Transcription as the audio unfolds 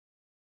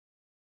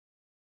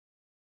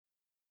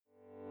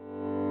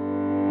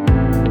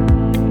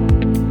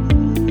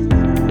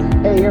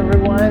Hey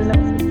everyone.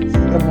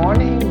 Good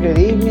morning, good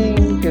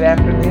evening, good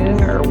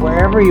afternoon, or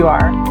wherever you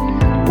are.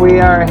 We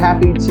are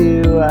happy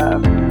to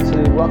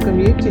welcome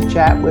you to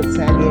chat with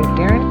Sandy and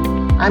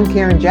Karen. I'm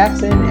Karen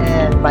Jackson,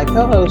 and my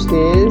co-host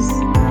is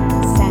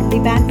Sandy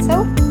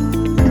Bansell.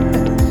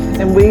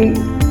 and we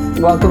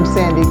welcome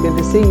Sandy. Good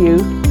to see you.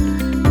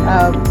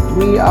 Uh,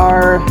 we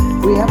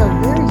have a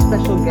very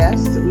special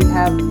guest. We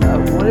have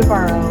one of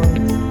our own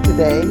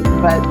today,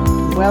 but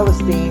well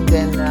esteemed,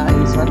 and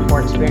he's much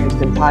more experienced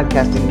in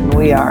podcasting than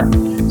we are.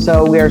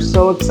 So we are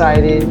so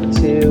excited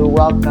to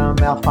welcome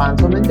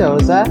Alfonso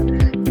Mendoza.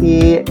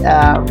 He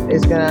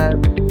is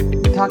going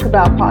to talk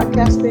about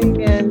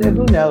podcasting, and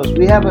who knows?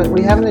 We have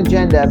an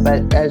agenda,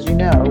 but as you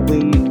know,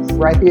 we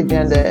write the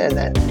agenda and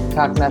then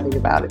talk nothing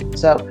about it.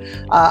 So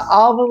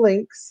all the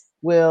links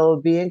will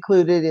be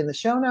included in the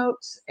show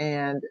notes,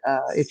 and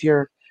if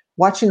you're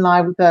watching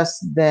live with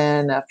us,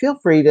 then feel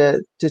free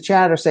to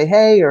chat or say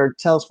hey or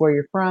tell us where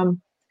you're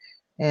from,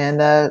 and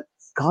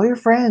call your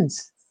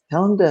friends,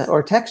 tell them to,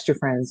 or text your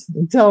friends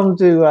and tell them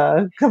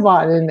to come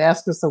on and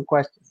ask us some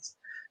questions.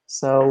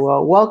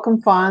 So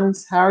welcome,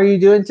 Fonz. How are you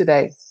doing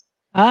today?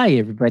 Hi,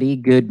 everybody.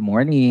 Good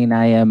morning.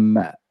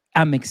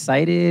 I'm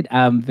excited.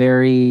 I'm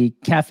very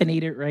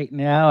caffeinated right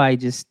now. I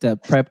just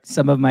prepped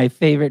some of my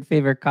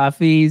favorite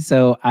coffees,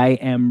 so I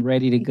am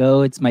ready to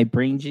go. It's my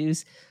brain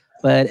juice.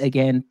 But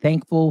again,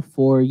 thankful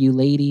for you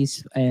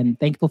ladies and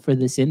thankful for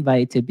this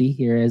invite to be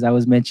here. As I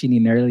was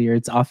mentioning earlier,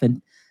 it's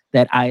often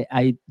that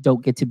I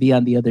don't get to be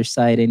on the other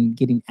side and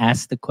getting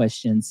asked the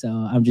question. So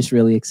I'm just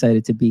really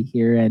excited to be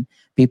here and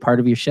be part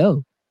of your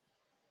show.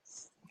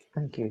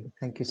 Thank you.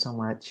 Thank you so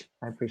much.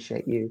 I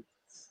appreciate you.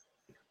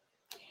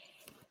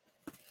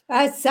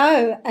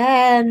 Alfonso.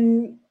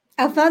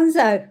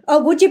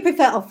 Oh, would you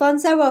prefer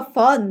Alfonso or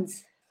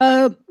Fonz?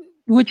 Uh,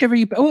 Whichever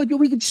you. Oh,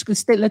 we could just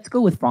stay. Let's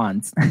go with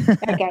Fonz.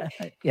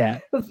 Okay. Yeah.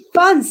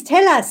 Fonz,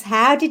 tell us,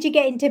 how did you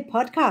get into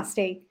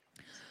podcasting?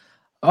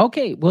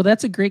 Okay. Well,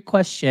 that's a great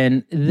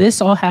question.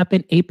 This all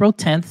happened April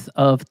 10th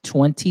of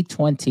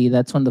 2020.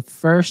 That's when the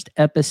first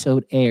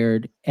episode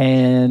aired,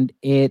 and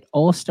it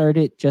all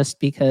started just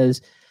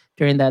because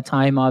during that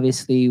time,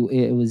 obviously,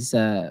 it was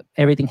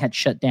everything had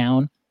shut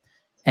down.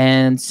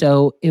 And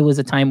so it was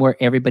a time where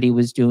everybody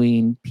was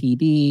doing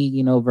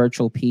PD,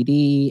 virtual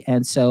PD.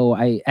 And so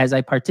as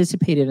I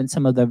participated in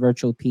some of the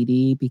virtual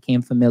PD,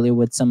 became familiar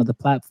with some of the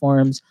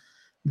platforms,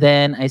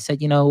 then I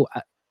said,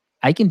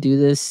 I can do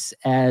this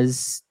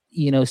as,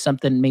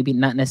 something maybe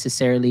not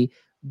necessarily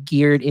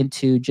geared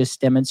into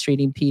just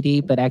demonstrating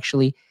PD, but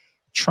actually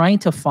trying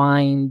to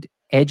find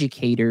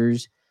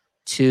educators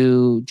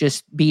to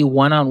just be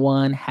one on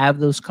one, have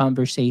those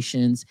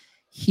conversations,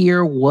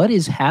 hear what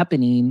is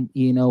happening,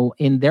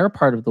 in their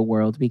part of the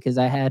world. Because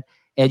I had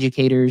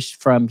educators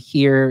from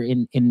here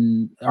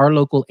in our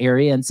local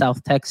area in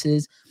South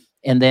Texas.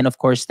 And then, of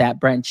course, that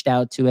branched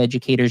out to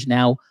educators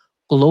now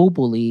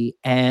globally.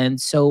 And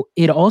so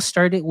it all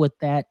started with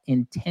that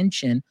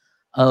intention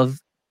of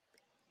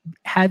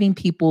having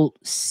people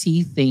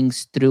see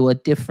things through a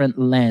different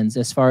lens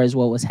as far as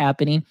what was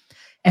happening,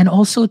 and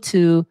also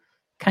to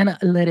kind of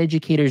let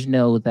educators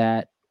know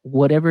that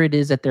whatever it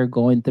is that they're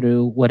going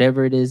through,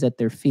 whatever it is that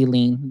they're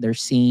feeling, they're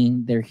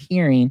seeing, they're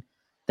hearing,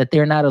 that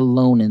they're not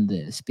alone in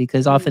this.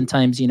 Because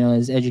oftentimes,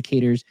 as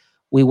educators,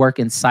 we work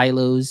in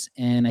silos.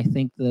 And I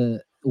think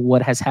the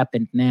what has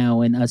happened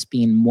now in us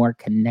being more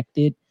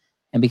connected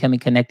and becoming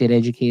connected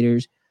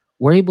educators,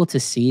 we're able to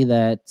see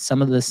that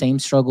some of the same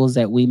struggles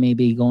that we may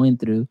be going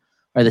through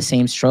are the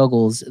same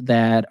struggles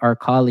that our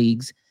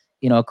colleagues,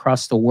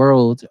 across the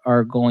world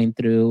are going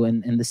through,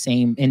 and the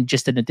same, and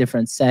just in a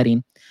different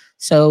setting.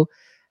 So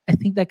I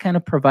think that kind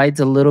of provides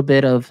a little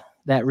bit of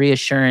that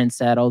reassurance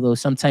that although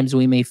sometimes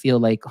we may feel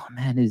like, oh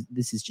man,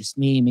 this is just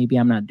me, maybe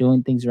I'm not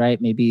doing things right,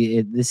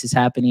 maybe this is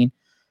happening,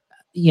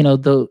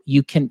 though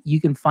you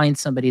can find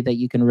somebody that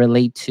you can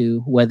relate to,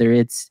 whether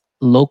it's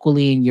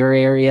locally in your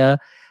area,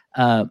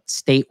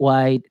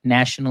 statewide,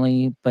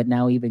 nationally, but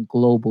now even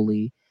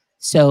globally.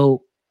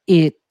 So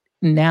it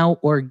now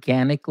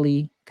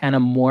organically kind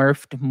of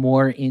morphed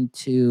more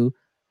into,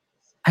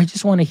 I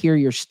just want to hear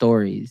your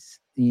stories.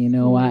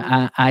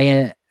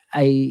 I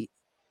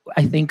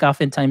think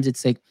oftentimes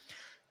it's like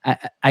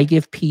I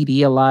give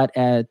PD a lot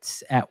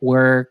at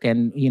work,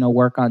 and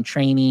work on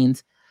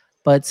trainings,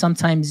 but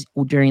sometimes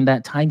during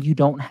that time you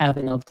don't have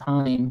enough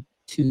time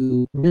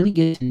to really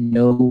get to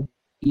know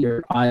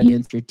your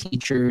audience, your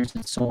teachers,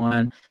 and so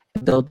on,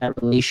 and build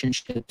that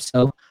relationship.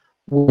 So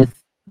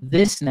with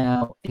this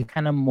now, it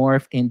kind of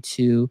morphed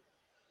into,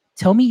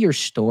 tell me your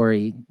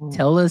story. Mm.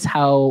 Tell us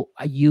how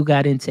you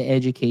got into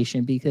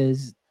education,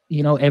 because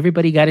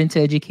everybody got into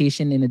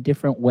education in a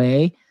different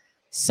way.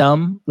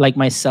 Some, like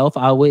myself,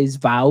 I always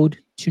vowed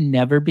to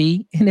never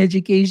be in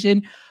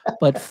education,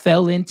 but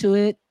fell into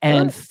it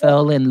and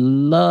fell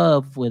in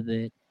love with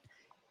it.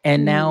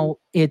 And Mm. now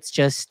it's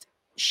just,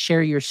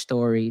 share your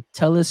story.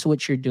 Tell us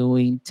what you're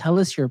doing. Tell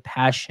us your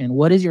passion.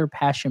 What is your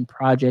passion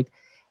project?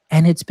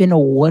 And it's been a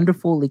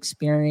wonderful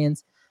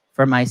experience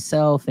for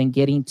myself, and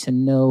getting to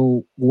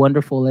know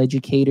wonderful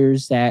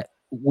educators that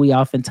we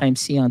oftentimes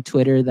see on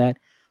Twitter that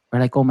we're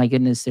like, oh my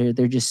goodness,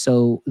 they're just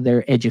so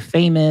they're edu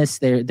famous,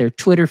 they're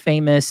Twitter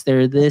famous,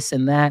 they're this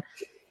and that.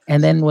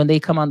 And then when they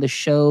come on the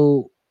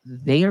show,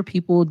 they are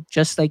people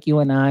just like you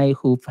and I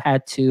who've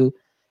had to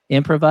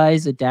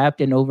improvise,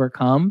 adapt, and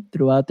overcome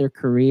throughout their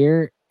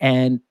career.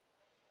 And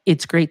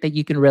it's great that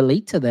you can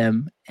relate to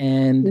them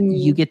and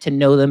you Mm. get to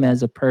know them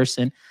as a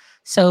person.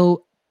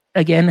 So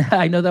again,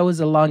 I know that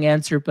was a long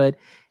answer, but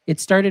it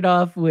started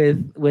off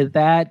with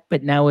that,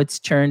 but now it's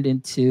turned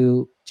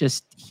into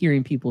just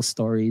hearing people's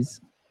stories.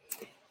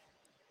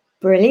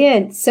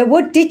 Brilliant. So,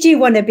 what did you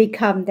want to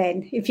become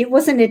then? If it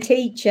wasn't a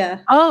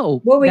teacher, Oh,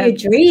 what were your that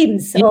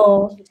dreams? yeah.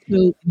 Or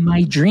So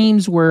my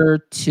dreams were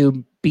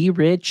to be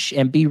rich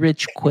and be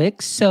rich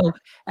quick. So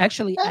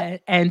actually,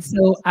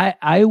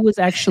 I was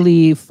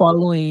actually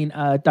following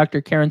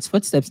Dr. Karen's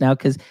footsteps now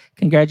because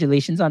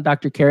congratulations on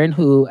Dr. Karen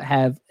who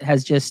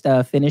has just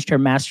finished her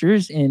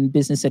master's in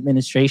business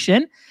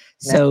administration.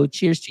 So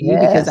cheers to you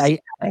because Yes. I have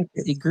Thank a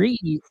you.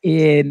 degree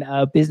in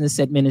business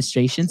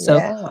administration. So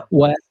Yeah.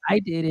 what I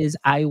did is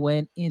I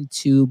went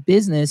into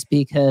business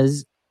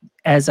because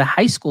as a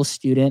high school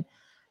student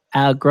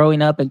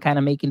growing up and kind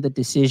of making the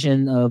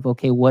decision of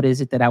okay what is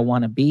it that I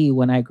want to be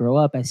when I grow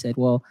up, I said,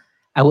 well,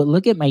 I would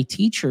look at my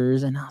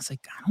teachers and I was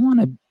like, I don't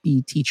want to be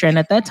a teacher. And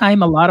at that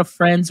time a lot of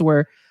friends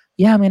were,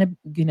 yeah, I'm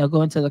gonna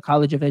go into the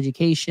college of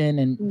education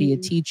and be a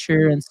mm,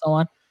 teacher and so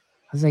on.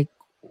 I was like,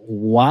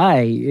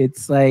 why?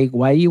 It's like,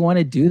 why do you want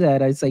to do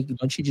that? I was like,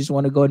 don't you just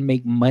want to go and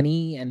make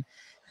money and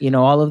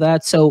all of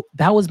that? So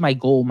that was my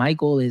goal. My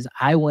goal is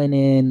I went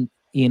in,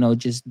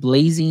 just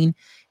blazing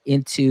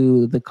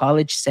into the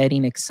college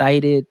setting,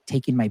 excited,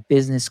 taking my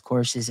business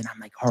courses, and I'm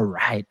like, all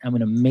right, I'm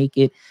gonna make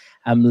it.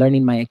 I'm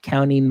learning my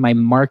accounting, my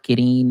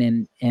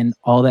marketing, and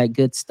all that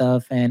good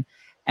stuff. And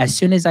as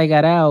soon as I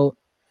got out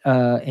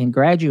and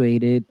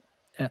graduated,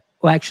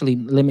 well, actually,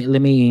 let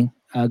me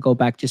go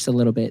back just a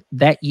little bit.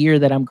 That year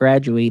that I'm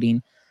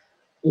graduating,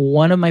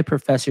 one of my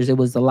professors, it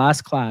was the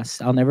last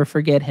class. I'll never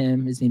forget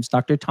him. His name's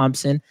Dr.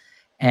 Thompson,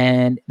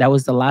 and that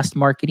was the last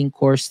marketing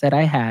course that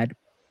I had.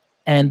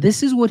 And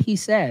this is what he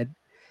said,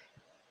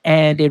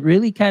 and it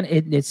really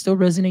it still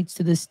resonates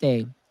to this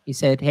day. He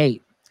said,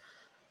 hey,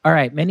 all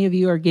right, many of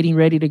you are getting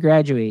ready to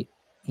graduate.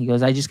 He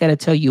goes, I just got to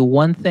tell you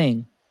one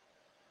thing.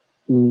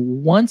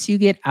 Once you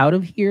get out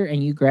of here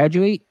and you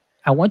graduate,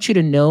 I want you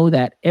to know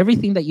that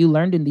everything that you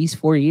learned in these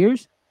 4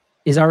 years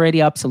is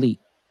already obsolete.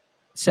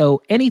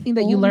 So anything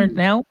that you learned mm,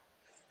 now,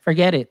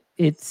 forget it.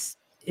 It's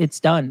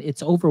done.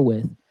 It's over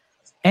with.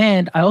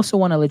 And I also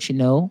want to let you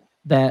know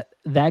that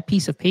that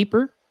piece of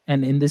paper,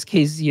 and in this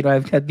case,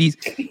 I've got these,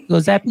 he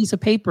goes, that piece of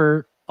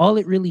paper, all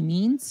it really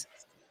means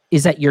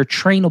is that you're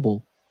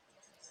trainable.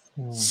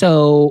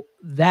 So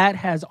that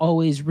has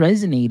always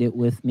resonated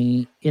with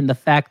me in the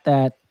fact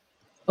that,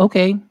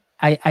 okay,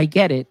 I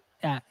get it.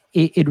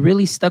 It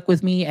really stuck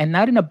with me, and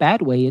not in a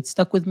bad way. It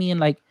stuck with me in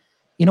like,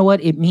 you know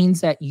what? It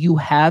means that you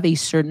have a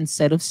certain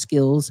set of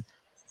skills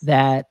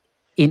that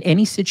in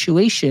any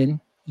situation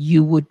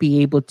you would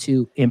be able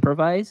to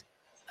improvise,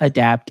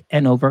 adapt,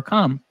 and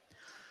overcome.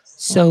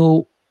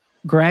 So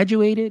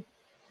graduated,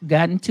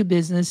 got into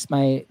business.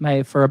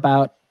 My for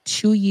about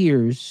 2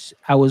 years,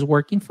 I was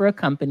working for a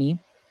company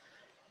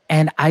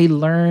and I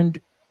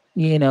learned,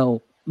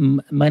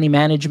 money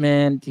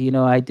management.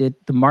 I did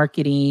the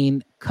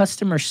marketing.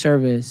 Customer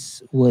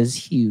service was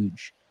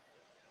huge,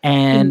 mm.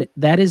 and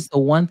that is the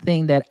one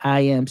thing that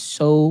I am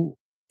so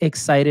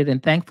excited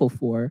and thankful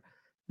for.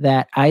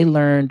 That I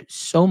learned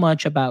so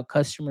much about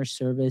customer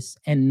service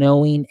and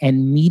knowing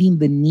and meeting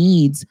the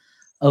needs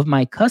of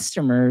my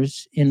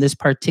customers in this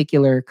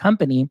particular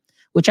company,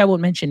 which I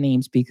won't mention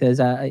names because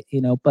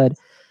but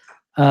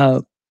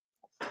uh,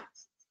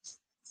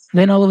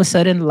 then all of a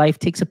sudden life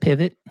takes a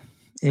pivot,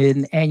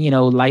 and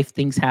life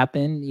things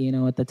happen.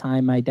 At the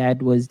time my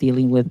dad was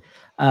dealing with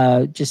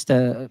just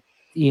a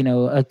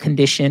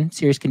condition,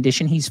 serious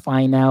condition. He's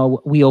fine now.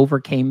 We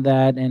overcame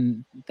that,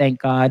 and thank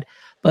God.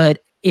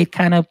 But it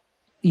kind of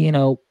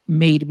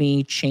made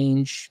me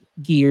change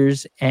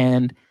gears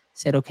and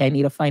said, okay, I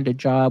need to find a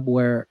job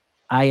where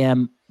I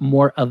am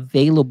more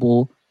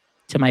available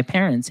to my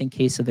parents in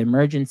case of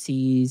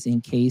emergencies,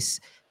 in case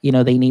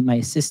they need my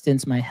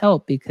assistance, my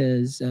help,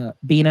 because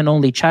being an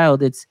only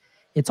child,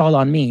 it's all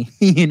on me.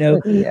 Yeah.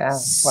 Wow.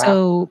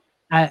 So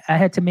I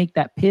had to make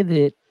that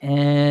pivot,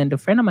 and a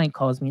friend of mine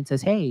calls me and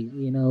says, hey,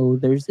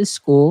 there's this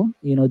school,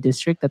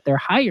 district that they're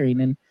hiring,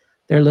 and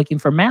they're looking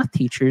for math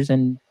teachers,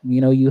 and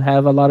you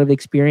have a lot of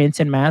experience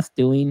in math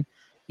doing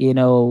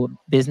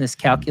business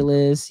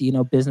calculus,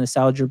 business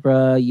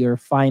algebra, your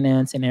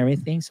finance and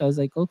everything. So I was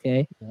like,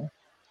 okay. Yeah.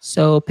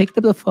 So picked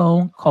up the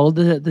phone, called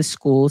the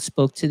school,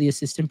 spoke to the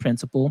assistant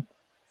principal,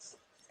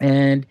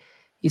 and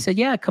he said,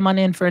 yeah, come on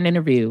in for an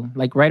interview.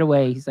 Like right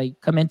away. He's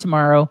like, come in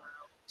tomorrow.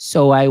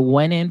 So I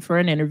went in for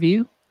an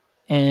interview,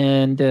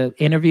 and the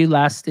interview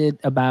lasted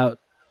about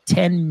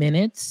 10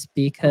 minutes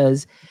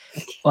because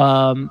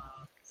um,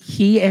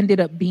 he ended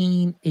up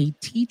being a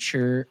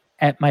teacher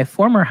at my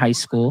former high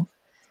school.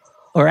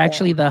 or Yeah.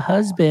 actually the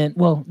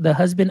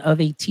husband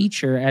of a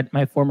teacher at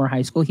my former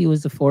high school. He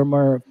was the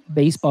former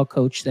baseball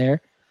coach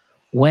there.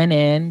 Went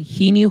in,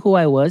 he knew who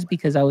I was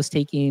because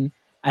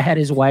I had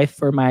his wife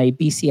for my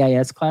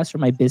BCIS class, for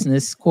my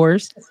business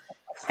course.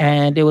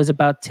 And it was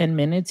about 10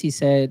 minutes. He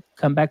said,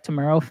 "Come back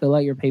tomorrow, fill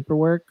out your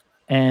paperwork."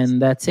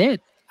 And that's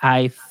it.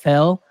 I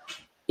fell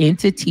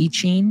into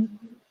teaching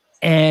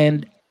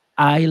and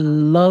I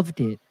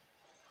loved it.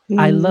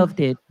 I Mm. loved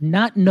it,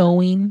 not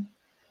knowing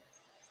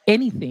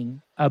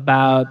anything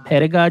about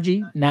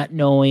pedagogy, not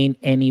knowing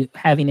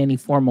having any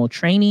formal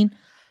training,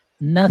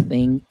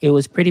 nothing. It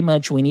was pretty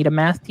much, we need a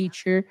math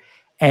teacher.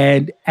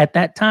 And at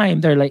that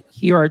time, they're like,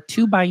 here are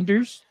two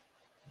binders.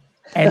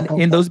 And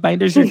in those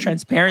binders are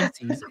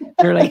transparencies.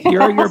 They're like,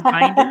 here are your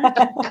binders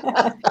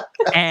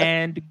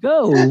and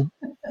go.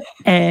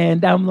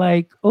 And I'm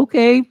like,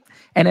 okay.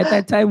 And at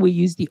that time, we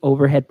used the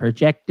overhead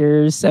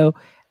projectors. So,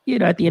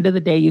 at the end of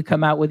the day, you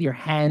come out with your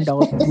hand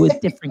all with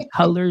different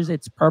colors.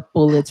 It's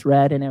purple, it's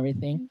red, and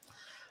everything.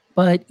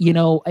 But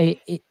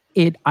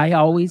I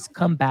always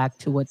come back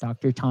to what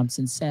Dr.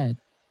 Thompson said.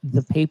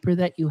 The paper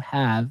that you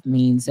have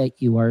means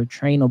that you are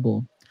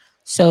trainable.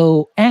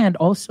 So, and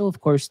also,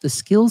 of course, the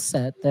skill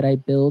set that I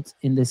built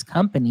in this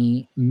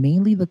company,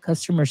 mainly the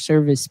customer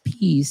service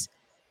piece,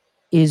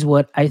 is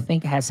what I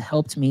think has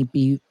helped me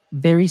be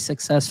very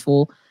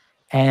successful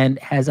and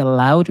has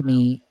allowed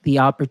me the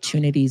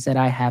opportunities that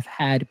I have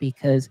had,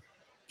 because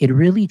it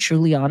really,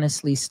 truly,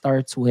 honestly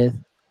starts with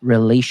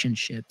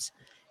relationships.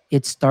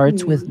 It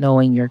starts with Mm.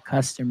 knowing your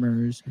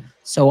customers.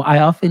 So I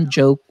often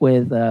joke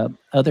with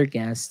other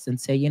guests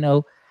and say,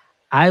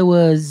 I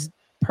was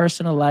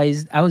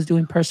I was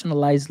doing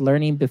personalized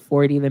learning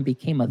before it even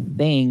became a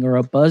thing or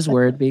a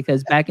buzzword,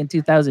 because back in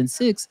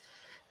 2006,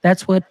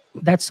 that's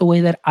the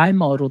way that I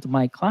modeled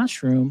my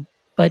classroom,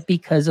 but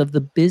because of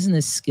the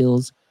business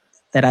skills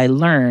that I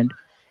learned.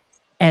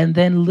 And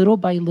then little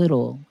by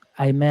little,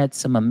 I met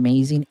some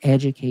amazing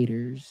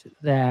educators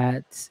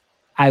that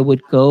I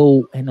would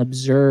go and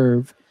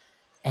observe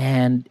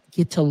and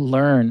get to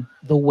learn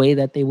the way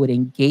that they would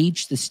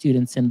engage the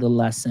students in the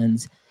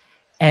lessons.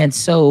 And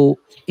so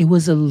it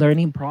was a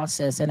learning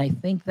process. And I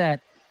think that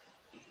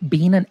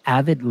being an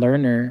avid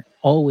learner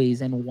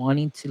always and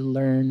wanting to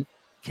learn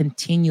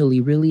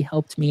continually really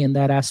helped me in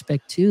that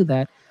aspect too.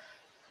 That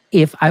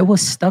if I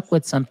was stuck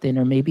with something,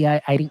 or maybe I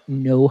didn't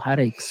know how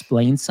to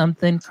explain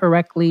something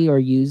correctly or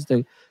use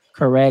the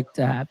correct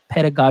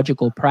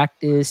pedagogical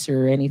practice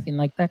or anything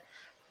like that,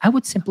 I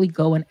would simply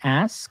go and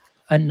ask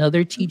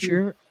another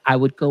teacher. I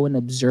would go and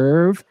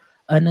observe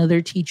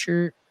another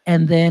teacher.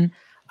 And then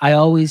I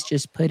always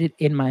just put it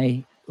in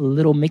my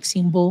little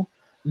mixing bowl,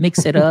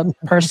 mix it up,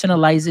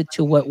 personalize it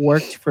to what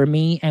worked for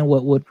me and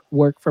what would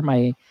work for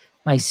my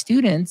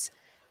students.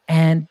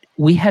 And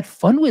we had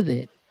fun with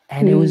it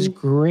and it was Mm.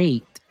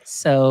 great.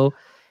 So,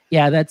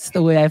 yeah, that's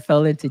the way I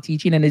fell into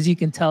teaching. And as you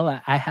can tell,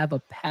 I have a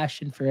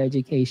passion for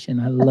education.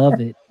 I love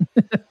it.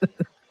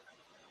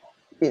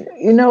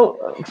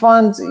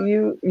 Fonz,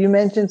 you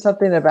mentioned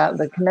something about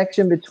the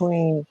connection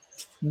between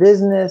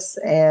business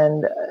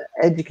and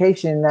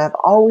education. And I've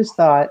always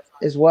thought,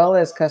 as well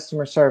as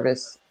customer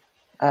service,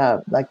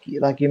 like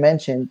you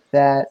mentioned,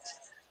 that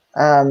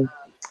um,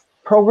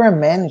 program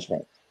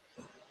management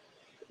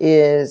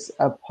is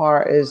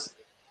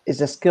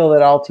a skill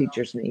that all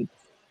teachers need,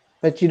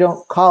 but you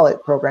don't call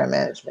it program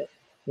management.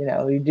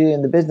 You do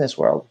in the business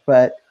world,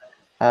 but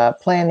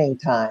planning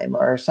time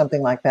or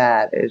something like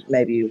that is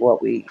maybe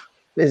what we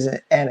is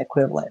an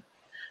equivalent.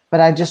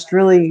 But I just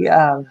really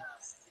I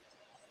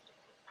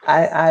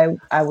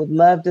would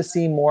love to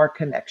see more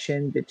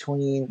connection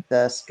between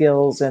the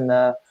skills and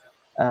uh,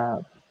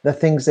 the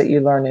things that you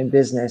learn in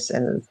business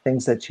and the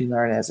things that you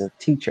learn as a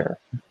teacher.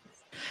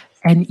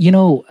 And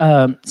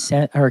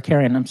or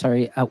Karen, I'm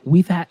sorry.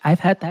 I've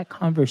had that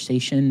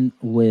conversation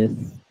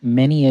with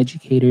many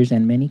educators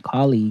and many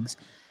colleagues,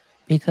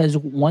 because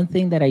one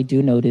thing that I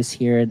do notice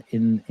here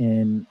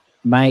in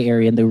my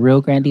area in the Rio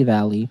Grande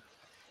Valley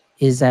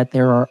is that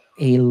there are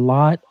a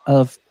lot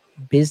of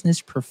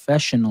business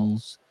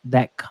professionals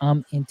that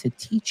come into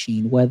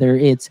teaching, whether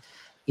it's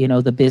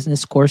the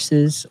business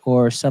courses,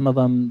 or some of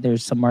them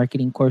there's some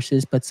marketing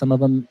courses, but some of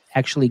them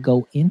actually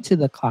go into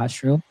the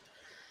classroom.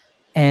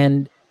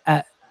 And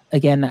uh,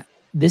 again,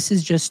 this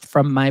is just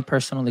from my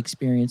personal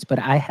experience, but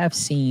I have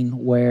seen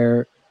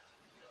where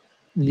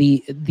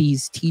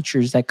these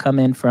teachers that come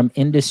in from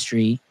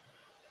industry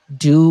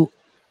do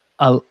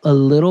a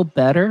little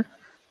better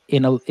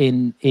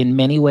in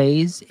many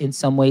ways. In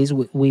some ways,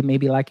 we may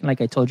be lacking,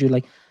 like I told you,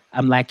 like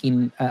I'm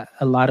lacking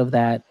a lot of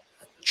that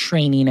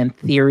training and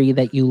theory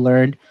that you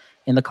learned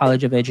in the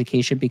College of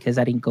Education, because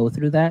I didn't go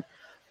through that.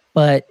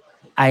 But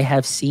I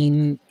have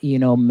seen,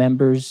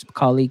 members,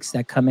 colleagues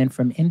that come in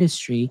from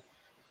industry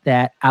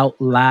that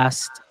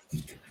outlast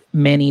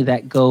many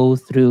that go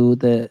through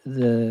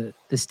the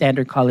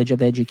standard College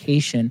of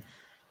Education.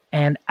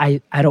 And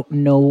I don't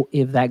know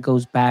if that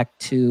goes back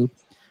to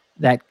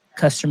that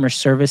customer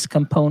service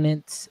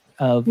component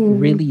of Mhm.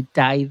 really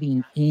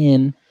diving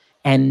in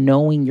and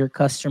knowing your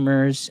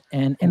customers,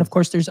 and of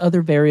course there's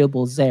other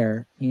variables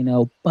there,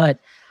 but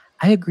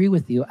I agree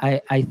with you.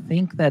 I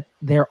think that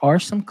there are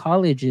some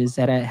colleges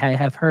that I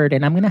have heard,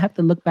 and I'm going to have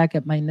to look back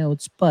at my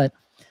notes, but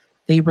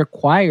they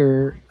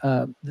require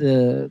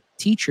the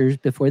teachers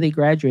before they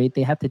graduate,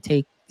 they have to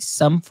take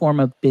some form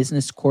of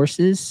business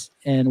courses,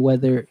 and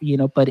whether,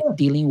 but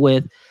dealing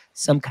with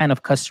some kind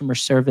of customer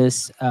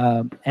service,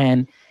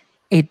 and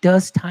it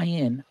does tie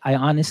in. I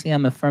honestly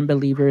am a firm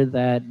believer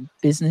that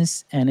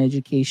business and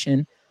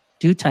education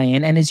do tie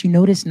in. And as you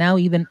notice now,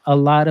 even a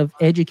lot of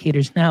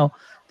educators now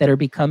that are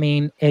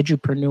becoming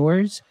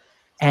edupreneurs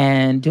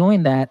and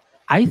doing that,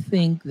 I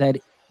think that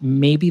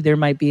maybe there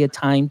might be a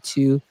time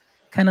to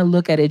kind of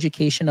look at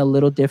education a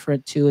little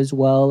different too, as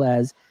well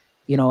as,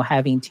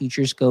 having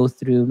teachers go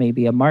through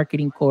maybe a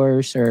marketing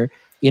course, or,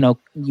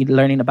 you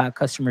learning about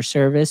customer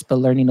service, but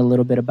learning a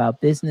little bit about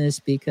business,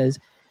 because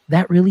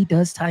that really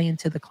does tie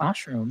into the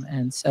classroom.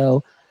 And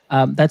so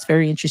that's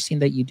very interesting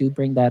that you do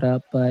bring that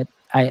up. But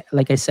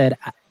like I said,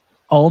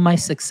 all my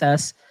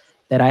success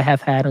that I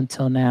have had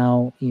until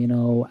now,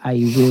 I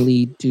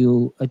really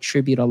do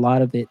attribute a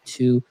lot of it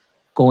to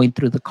going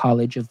through the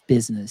college of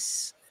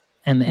business,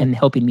 and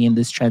helping me in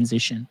this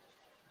transition.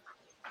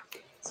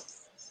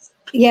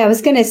 Yeah, I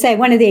was going to say,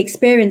 one of the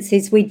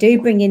experiences we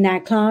do bring in our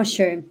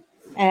classroom,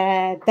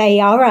 they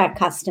are our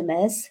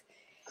customers.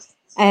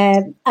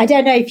 I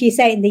don't know if you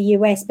say it in the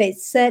US, but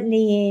it's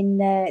certainly in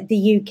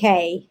the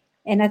UK.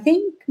 And I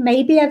think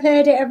maybe I've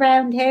heard it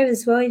around here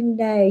as well in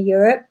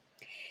Europe.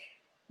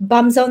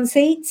 Bums on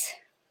seats.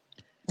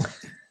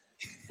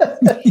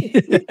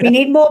 We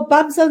need more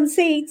bums on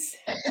seats.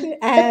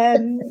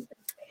 And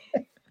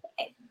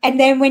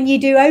then when you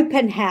do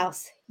open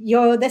house,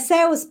 you're the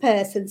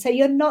salesperson. So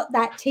you're not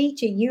that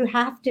teacher. You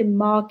have to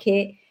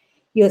market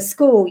your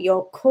school,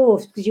 your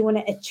course, because you want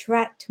to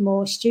attract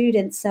more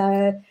students.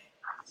 So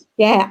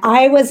yeah,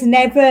 I was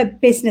never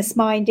business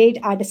minded.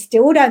 I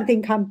still don't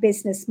think I'm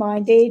business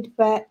minded,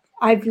 but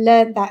I've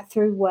learned that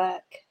through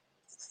work.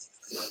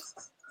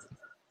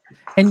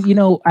 And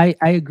I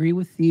agree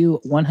with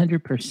you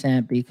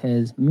 100%,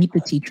 because Meet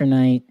the Teacher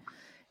Night,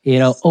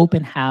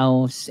 open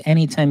house,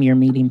 anytime you're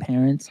meeting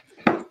parents,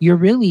 you're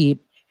really,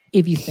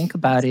 if you think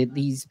about it,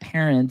 these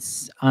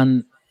parents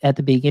at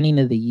the beginning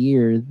of the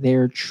year,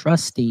 they're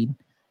trusting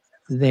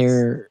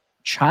their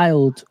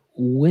child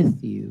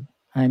with you.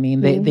 I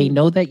mean, they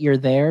know that you're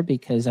there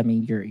because, I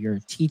mean, you're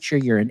a teacher,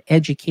 you're an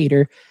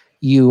educator,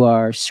 you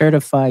are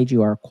certified,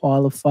 you are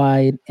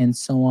qualified, and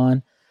so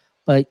on.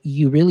 But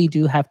you really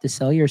do have to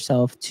sell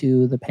yourself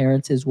to the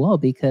parents as well,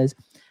 because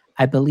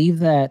I believe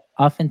that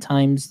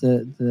oftentimes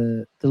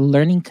the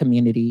learning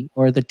community,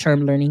 or the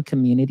term learning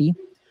community,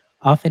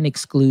 often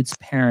excludes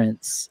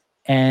parents.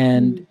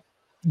 And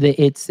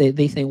they say,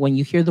 when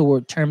you hear the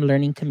word term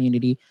learning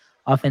community,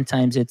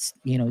 oftentimes it's,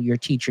 your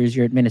teachers,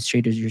 your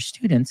administrators, your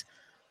students,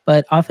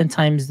 but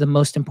oftentimes the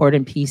most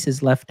important piece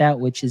is left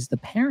out, which is the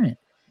parent.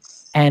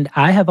 And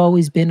I have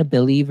always been a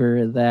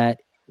believer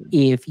that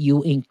if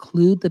you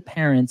include the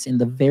parents in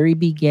the very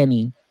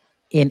beginning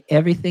in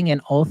everything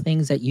and all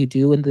things that you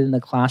do in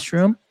the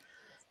classroom,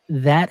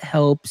 that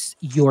helps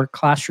your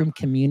classroom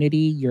community,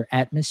 your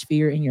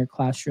atmosphere in your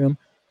classroom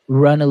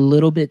run a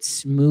little bit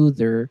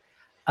smoother,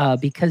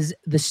 because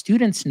the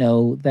students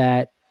know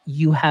that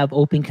you have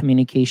open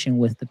communication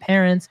with the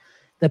parents.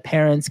 The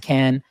parents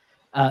can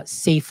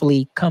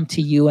safely come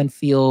to you and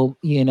feel,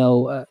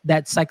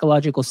 that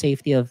psychological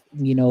safety of,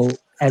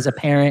 as a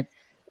parent,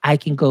 I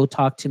can go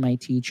talk to my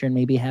teacher and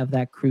maybe have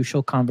that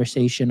crucial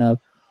conversation of,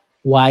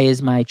 why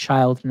is my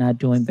child not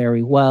doing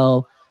very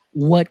well?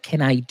 What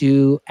can I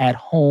do at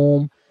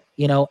home?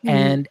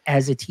 And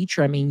as a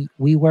teacher, I mean,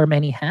 we wear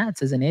many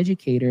hats as an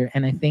educator.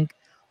 And I think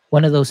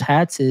one of those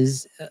hats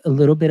is a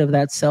little bit of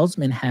that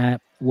salesman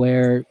hat,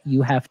 where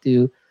you have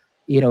to,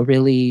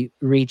 really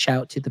reach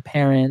out to the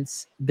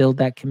parents, build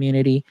that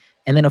community.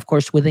 And then, of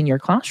course, within your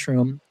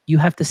classroom, you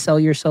have to sell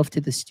yourself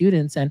to the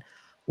students. And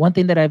one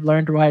thing that I've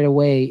learned right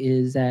away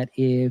is that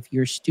if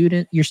your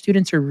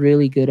students are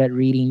really good at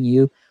reading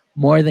you,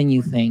 more than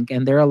you think,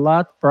 and they're a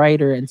lot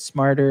brighter and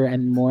smarter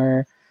and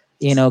more,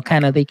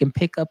 kind of, they can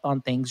pick up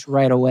on things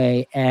right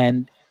away.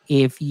 And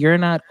if you're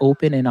not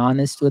open and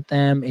honest with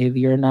them, if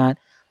you're not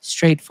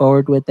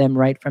straightforward with them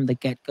right from the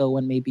get-go,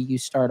 and maybe you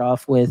start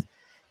off with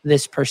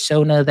this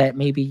persona that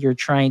maybe you're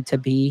trying to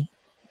be,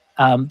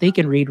 they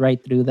can read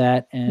right through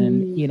that.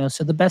 And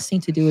so the best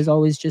thing to do is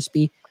always just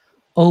be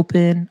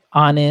open,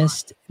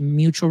 honest,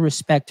 mutual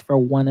respect for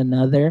one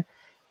another,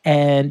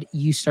 and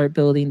you start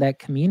building that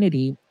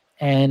community.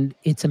 And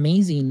it's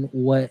amazing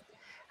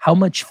how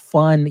much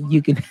fun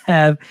you can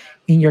have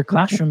in your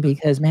classroom,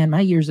 because, man,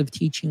 my years of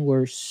teaching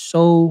were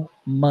so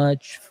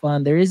much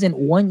fun. There isn't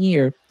one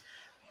year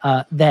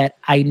that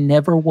I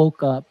never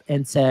woke up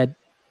and said,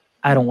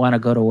 I don't want to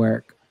go to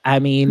work. I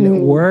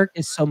mean, work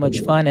is so much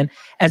fun. And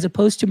as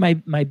opposed to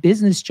my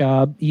business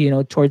job,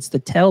 towards the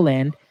tail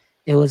end,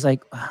 it was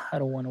like, I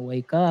don't want to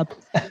wake up.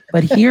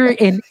 But here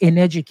in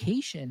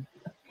education,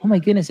 oh my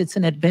goodness, it's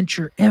an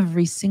adventure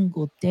every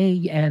single day.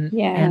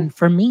 Yeah. And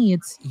for me,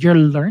 it's you're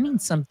learning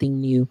something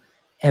new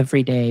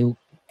every day.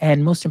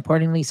 And most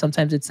importantly,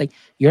 sometimes it's like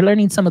you're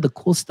learning some of the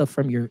cool stuff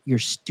from your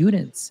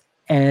students,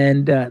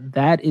 and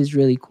that is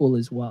really cool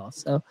as well.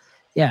 So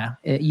yeah,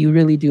 you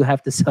really do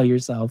have to sell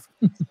yourself.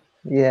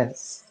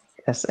 Yes.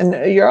 Yes.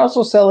 And you're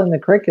also selling the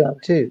curriculum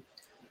too,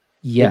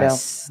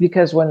 Yes.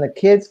 because when the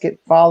kids get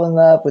fall in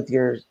love with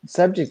your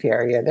subject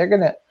area, they're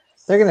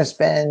gonna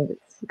spend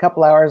a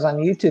couple hours on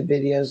YouTube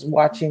videos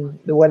watching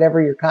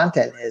whatever your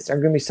content is. They're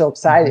gonna be so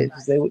excited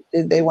Mhm.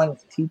 because they want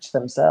to teach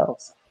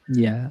themselves.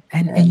 Yeah,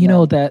 and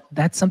And that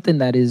that's something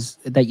that is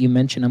that you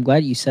mentioned. I'm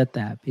glad you said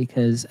that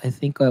because I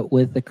think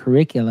with the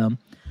curriculum,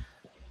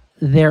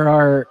 there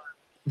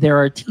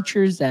are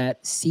teachers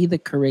that see the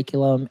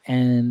curriculum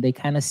and they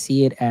kind of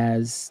see it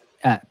as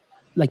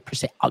like per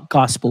se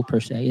gospel per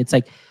se. It's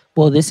like,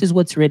 well, this is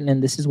what's written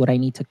and this is what I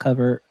need to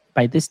cover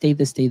by this day,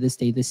 this day, this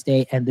day, this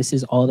day, and this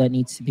is all that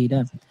needs to be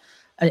done.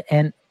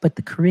 And but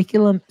the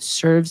curriculum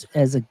serves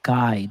as a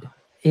guide.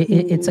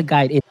 It's a Mm.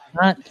 guide.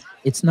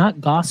 It's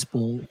not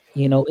gospel.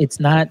 It's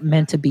not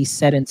meant to be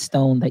set in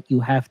stone that you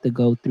have to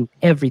go through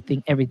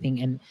everything and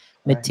right.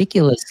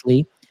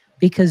 meticulously,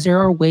 because there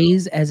are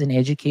ways as an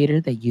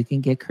educator that you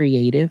can get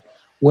creative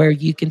where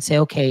you can say,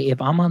 okay,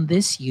 if I'm on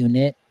this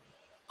unit,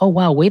 oh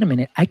wow, wait a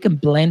minute, I can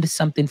blend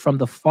something from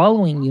the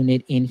following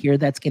unit in here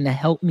that's going to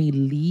help me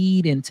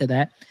lead into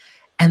that.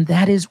 And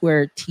that is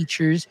where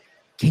teachers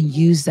can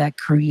use that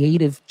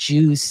creative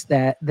juice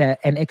that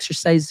and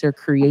exercise their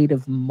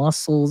creative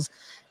muscles.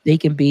 They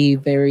can be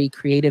very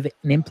creative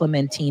in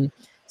implementing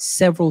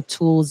several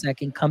tools that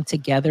can come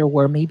together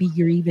where maybe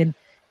you're even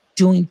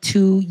doing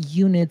two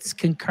units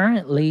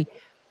concurrently,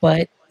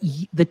 but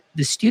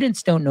the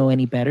students don't know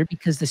any better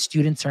because the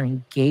students are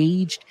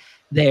engaged.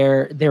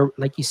 They're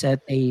like you said,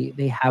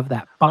 they have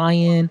that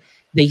buy-in.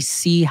 They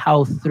see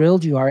how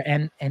thrilled you are,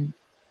 and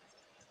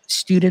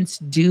students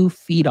do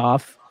feed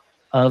off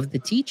of the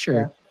Yeah.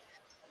 teacher.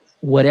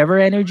 Whatever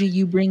energy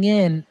you bring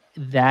in,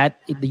 that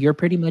you're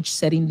pretty much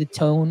setting the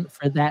tone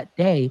for that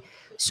day.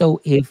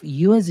 So if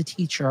you as a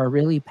teacher are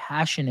really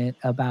passionate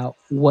about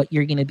what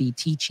you're going to be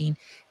teaching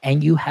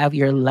and you have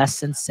your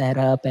lesson set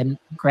up, and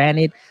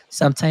granted,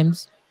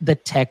 sometimes the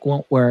tech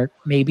won't work,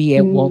 maybe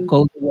it won't Mm.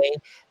 go the way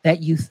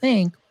that you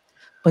think,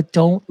 but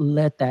don't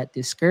let that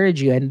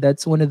discourage you. And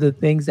that's one of the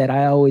things that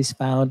I always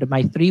found.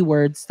 My three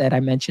words that I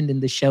mentioned in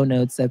the show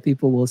notes that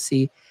people will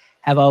see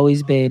have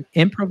always been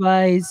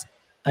improvise,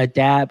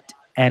 adapt,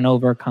 and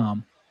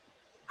overcome.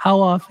 How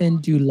often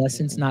do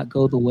lessons not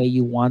go the way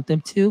you want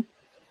them to?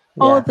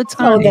 All Yeah. the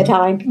All the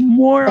time, time.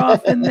 more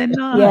often than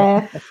not.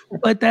 Yeah.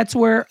 But that's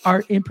where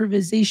our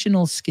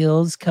improvisational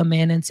skills come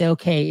in and say,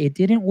 okay, it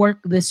didn't work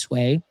this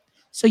way.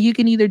 So you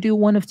can either do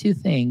one of two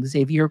things.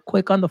 If you're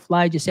quick on the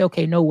fly, just say,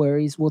 okay, no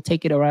worries. We'll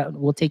take it around.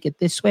 We'll take it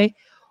this way.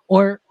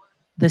 Or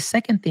the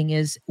second thing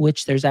is,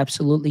 which there's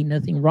absolutely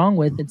nothing wrong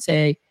with, and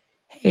say,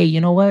 hey, you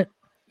know what?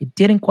 It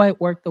didn't quite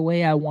work the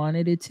way I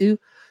wanted it to.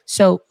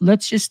 So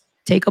let's just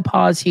take a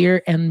pause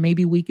here and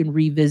maybe we can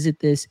revisit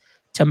this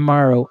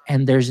tomorrow.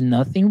 And there's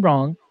nothing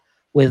wrong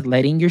with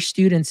letting your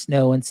students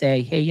know and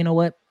say, hey, you know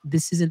what?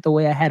 This isn't the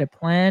way I had it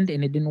planned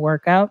and it didn't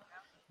work out.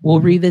 We'll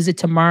Mhm. revisit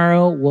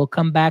tomorrow. We'll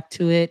come back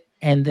to it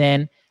and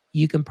then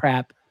you can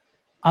prep.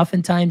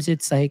 Oftentimes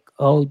it's like,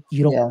 oh,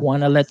 you don't Yeah.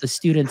 want to let the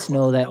students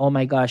know that, oh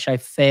my gosh, I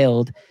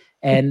failed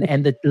and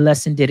the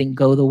lesson didn't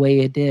go the way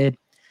it did.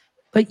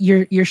 But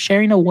you're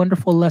sharing a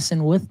wonderful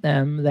lesson with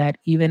them that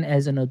even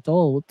as an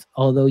adult,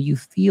 although you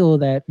feel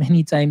that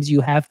many times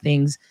you have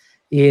things,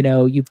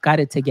 you've got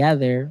it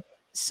together,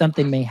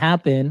 something may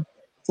happen.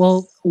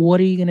 Well,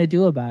 what are you going to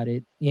do about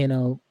it?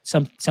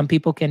 Some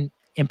people can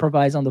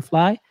improvise on the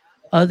fly.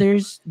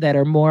 Others that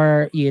are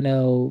more,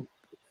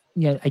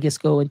 I guess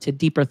go into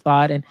deeper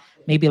thought and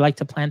maybe like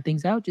to plan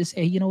things out, just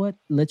say, you know what,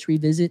 let's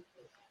revisit.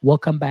 We'll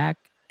come back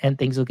and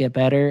things will get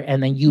better.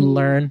 And then you Mm.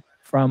 learn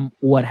from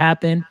what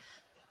happened.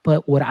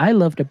 But what I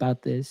loved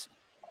about this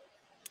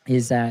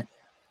is that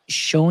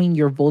showing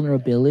your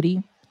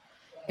vulnerability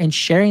and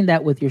sharing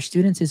that with your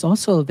students is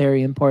also a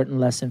very important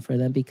lesson for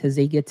them because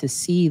they get to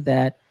see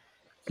that,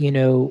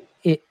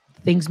 it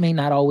things may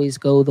not always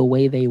go the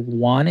way they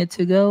want it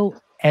to go,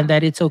 and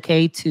that it's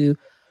okay to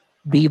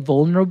be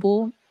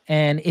vulnerable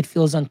and it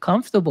feels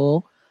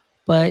uncomfortable,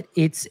 but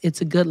it's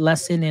a good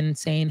lesson in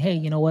saying, hey,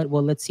 you know what,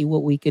 well, let's see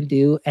what we can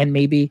do. And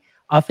maybe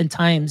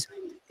oftentimes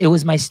it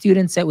was my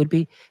students that would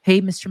be, hey,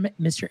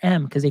 Mr.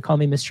 M, because they call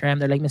me Mr. M,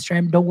 they're like, Mr.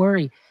 M, don't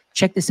worry,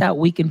 check this out,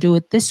 we can do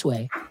it this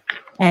way.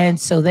 And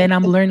so then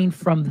I'm learning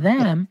from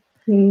them,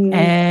 Mm.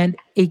 and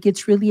it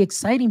gets really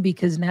exciting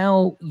because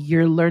now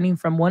you're learning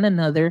from one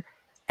another,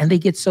 and they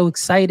get so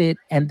excited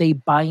and they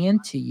buy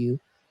into you.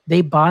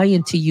 They buy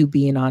into you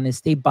being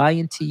honest. They buy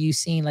into you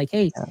seeing like,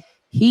 hey, Yeah.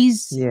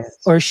 he's Yes.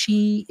 or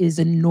she is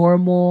a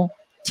normal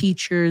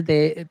teacher.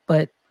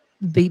 But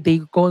they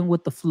going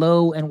with the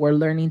flow and we're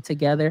learning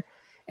together,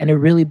 and it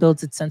really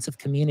builds its sense of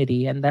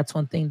community. And that's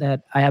one thing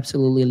that I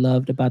absolutely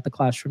loved about the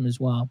classroom as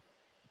well.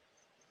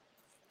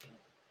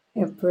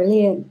 Yeah,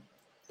 brilliant.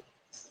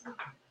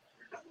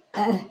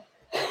 Uh,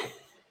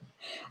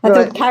 I Go thought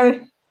ahead.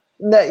 Karen.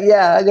 No,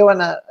 yeah, I don't want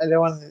to. I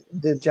don't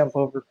want to jump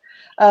over.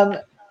 Um,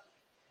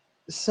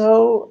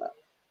 so,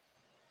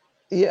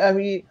 yeah, I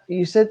mean,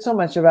 you said so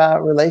much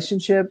about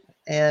relationship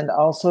and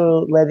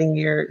also letting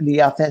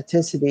the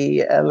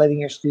authenticity, letting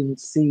your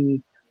students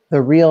see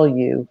the real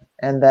you,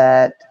 and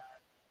that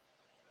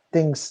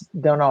things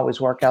don't always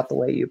work out the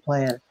way you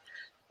plan.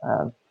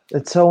 Um,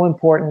 it's so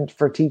important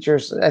for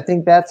teachers. I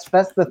think that's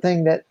the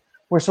thing that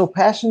we're so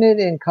passionate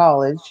in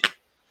college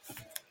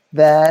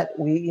that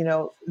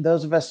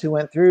those of us who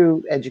went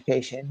through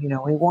education,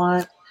 we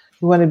want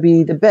to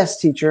be the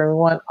best teacher, and we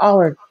want all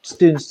our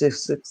students to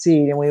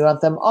succeed, and we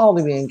want them all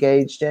to be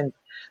engaged. And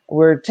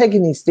we're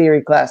taking these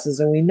theory classes,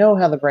 and we know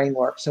how the brain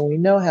works, and we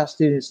know how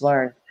students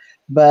learn.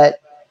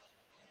 But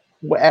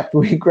after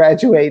we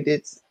graduate,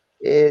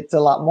 it's a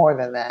lot more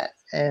than that.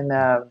 And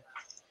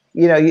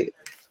you know, you,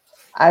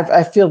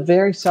 I feel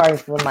very sorry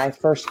for my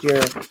first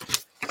year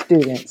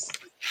students.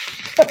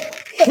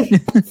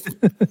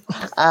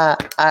 I,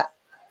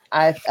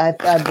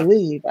 I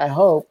believe, I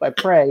hope, I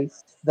pray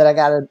that I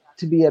got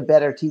to be a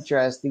better teacher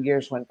as the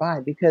years went by,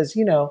 because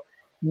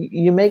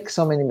you make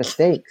so many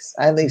mistakes.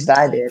 At least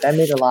I did. I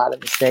made a lot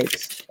of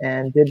mistakes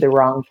and did the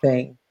wrong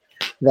thing.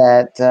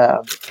 That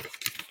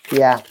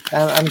yeah,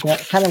 I'm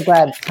kind of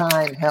glad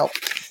time helped.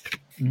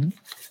 Mhm.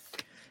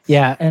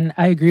 Yeah, and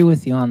I agree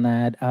with you on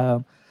that.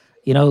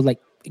 Like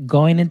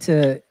going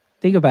into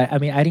think about it. I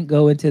mean, I didn't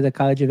go into the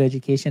College of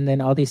Education. Then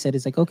all they said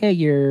is like, okay,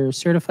 you're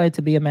certified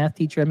to be a math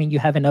teacher. I mean, you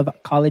have enough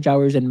college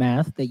hours in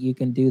math that you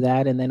can do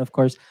that. And then of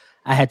course,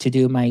 I had to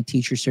do my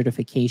teacher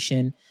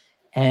certification,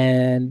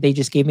 and they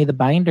just gave me the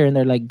binder and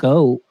they're like,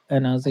 go.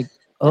 And I was like,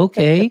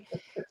 okay.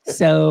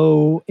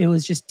 So it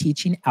was just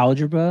teaching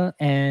algebra,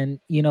 and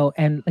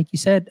and like you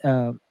said,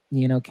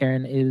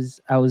 Karen, is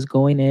I was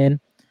going in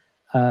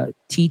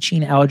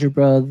teaching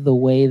algebra the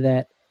way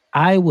that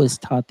I was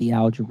taught the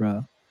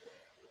algebra.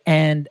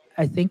 And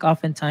I think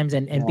oftentimes,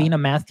 and Yeah. being a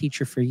math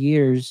teacher for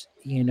years,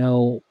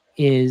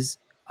 is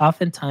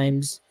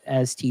oftentimes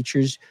as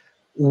teachers,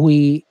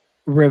 we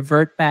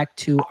revert back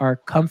to our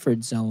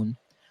comfort zone.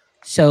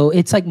 So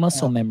it's like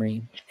muscle Yeah.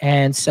 memory.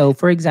 And so,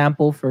 for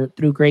example, for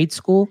through grade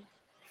school,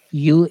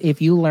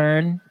 if you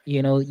learn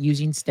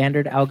using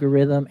standard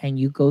algorithm, and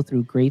you go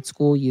through grade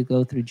school, you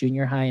go through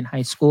junior high and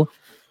high school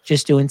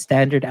just doing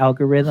standard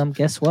algorithm,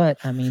 guess what?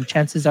 I mean,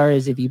 chances are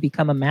is if you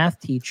become a math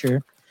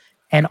teacher,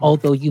 and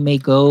although you may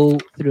go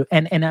through,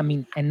 and I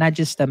mean, and not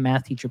just a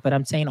math teacher, but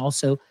I'm saying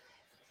also,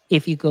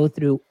 if you go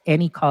through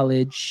any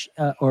college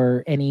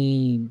or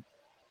any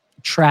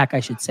track, I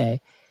should say,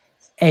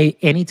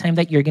 anytime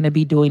that you're going to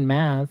be doing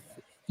math,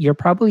 you're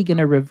probably going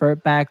to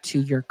revert back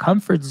to your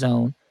comfort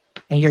zone,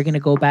 and you're going to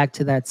go back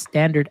to that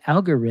standard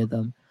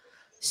algorithm.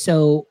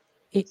 So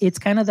it's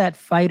kind of that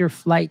fight or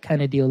flight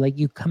kind of deal. Like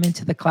you come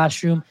into the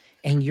classroom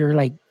and you're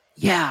like,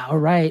 yeah, all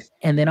right.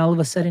 And then all of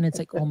a sudden it's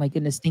like, oh my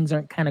goodness, things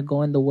aren't kind of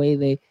going the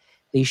way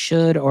they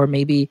should, or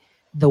maybe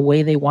the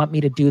way they want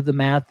me to do the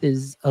math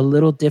is a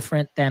little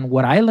different than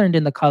what I learned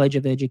in the College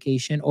of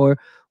Education or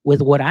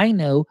with what I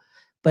know.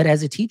 But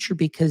as a teacher,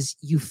 because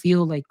you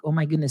feel like, oh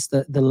my goodness,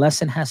 the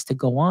lesson has to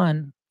go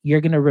on,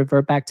 you're going to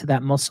revert back to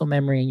that muscle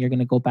memory, and you're going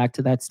to go back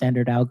to that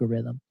standard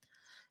algorithm.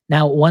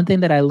 Now, one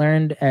thing that I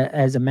learned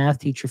as a math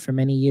teacher for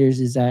many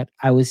years is that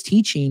I was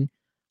teaching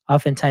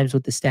oftentimes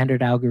with the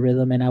standard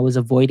algorithm, and I was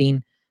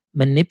avoiding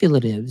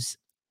manipulatives.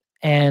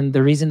 And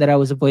the reason that I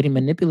was avoiding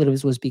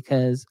manipulatives was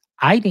because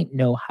I didn't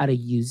know how to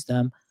use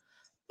them.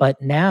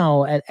 But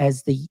now,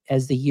 as the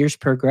years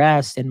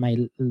progressed, in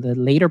the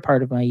later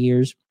part of my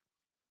years,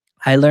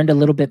 I learned a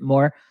little bit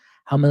more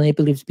how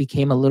manipulatives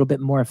became a little bit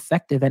more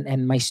effective,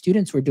 and my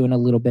students were doing a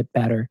little bit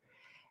better.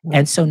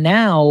 And so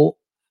now,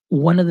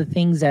 one of the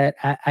things that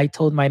I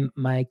told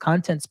my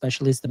content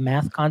specialist, the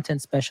math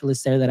content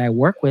specialist there that I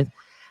work with,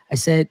 I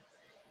said,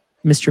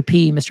 Mr.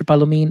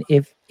 Palomin,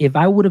 if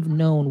I would have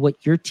known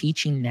what you're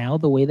teaching now,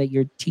 the way that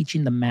you're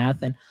teaching the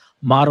math and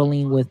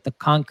modeling with the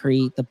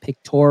concrete, the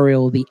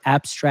pictorial, the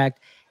abstract,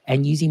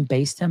 and using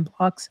base 10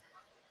 blocks,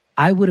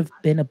 I would have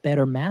been a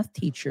better math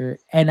teacher.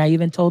 And I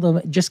even told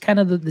them just kind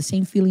of the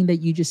same feeling that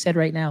you just said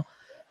right now.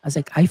 I was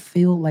like, I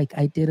feel like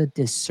I did a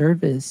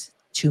disservice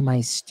to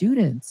my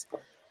students,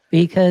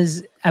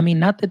 because I mean,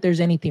 not that there's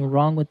anything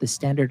wrong with the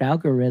standard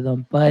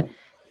algorithm, but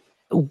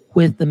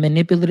with the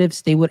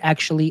manipulatives, they would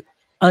actually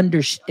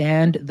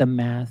understand the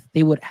math.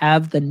 They would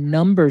have the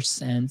number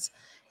sense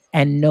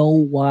and know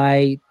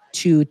why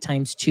 2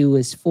 times 2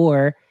 is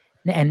 4,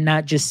 and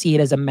not just see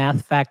it as a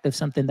math fact of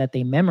something that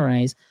they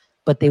memorize,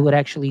 but they would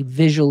actually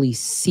visually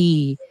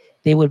see,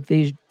 they would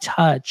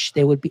touch,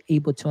 they would be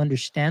able to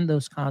understand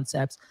those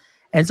concepts.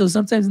 And so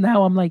sometimes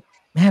now I'm like,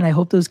 man, I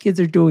hope those kids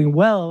are doing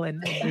well,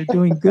 and they're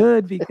doing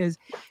good, because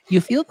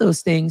you feel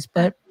those things.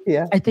 But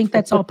Yeah. I think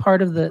that's all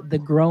part of the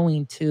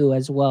growing too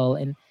as well.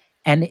 And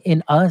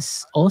in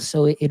us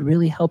also, it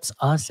really helps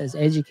us as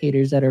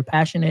educators that are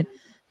passionate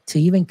to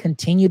even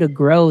continue to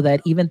grow,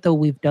 that even though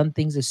we've done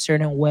things a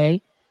certain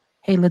way,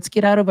 hey, let's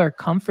get out of our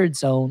comfort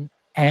zone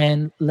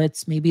and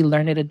let's maybe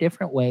learn it a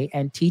different way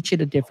and teach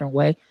it a different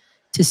way.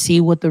 to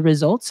see what the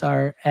results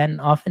are.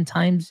 And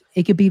oftentimes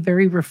it could be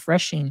very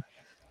refreshing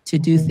to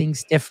do Mhm.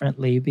 things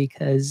differently,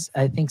 because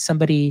I think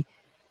somebody,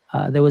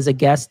 there was a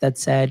guest that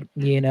said,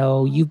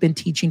 you've been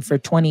teaching for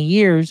 20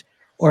 years,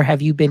 or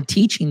have you been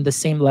teaching the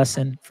same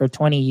lesson for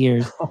 20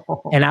 years?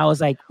 And I was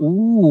like,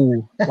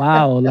 ooh,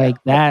 wow, like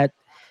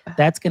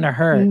that's going to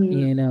hurt,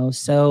 Mm.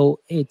 So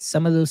it's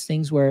some of those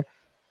things where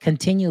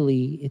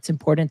continually it's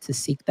important to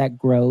seek that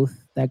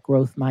growth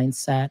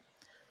mindset,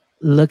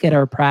 look at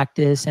our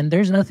practice. And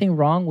there's nothing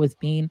wrong with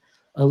being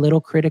a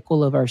little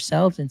critical of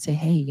ourselves and say,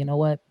 hey, you know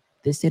what?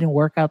 This didn't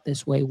work out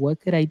this way.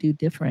 What could I do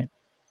different?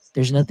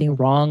 There's nothing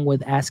wrong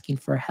with asking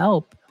for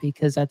help,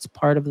 because that's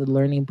part of the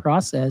learning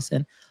process.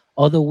 And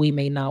although we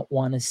may not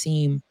want to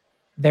seem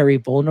very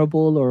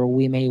vulnerable, or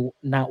we may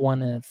not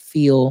want to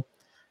feel,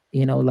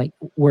 like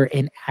we're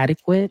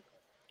inadequate,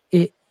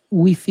 it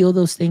we feel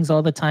those things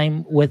all the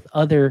time with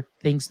other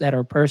things that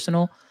are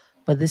personal.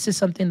 But this is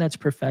something that's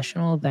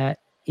professional, that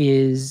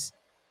is,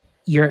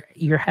 you're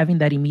having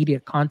that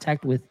immediate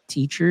contact with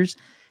teachers,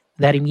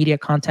 that immediate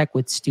contact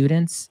with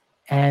students,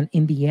 and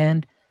in the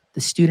end,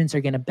 the students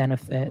are going to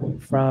benefit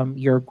from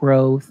your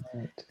growth.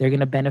 Right. They're going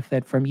to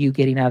benefit from you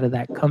getting out of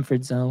that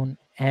comfort zone.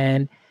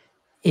 And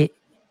it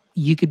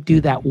you could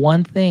do that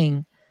one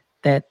thing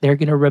that they're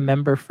going to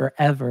remember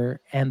forever,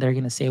 and they're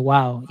going to say,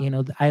 wow,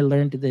 I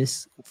learned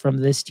this from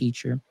this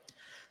teacher.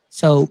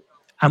 So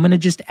I'm going to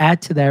just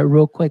add to that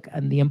real quick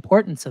on the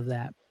importance of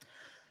that.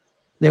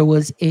 There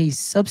was a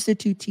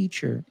substitute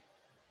teacher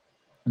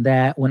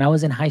that when I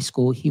was in high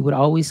school, he would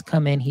always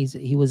come in.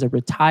 He was a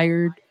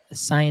retired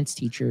science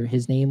teacher.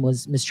 His name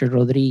was Mr.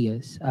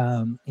 Rodriguez.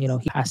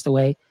 He passed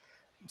away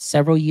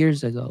several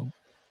years ago.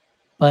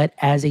 But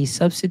as a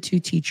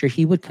substitute teacher,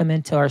 he would come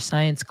into our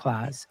science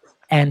class.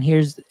 And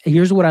here's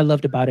what I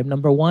loved about him.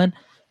 Number one,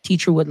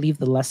 teacher would leave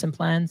the lesson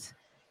plans,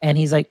 and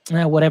he's like,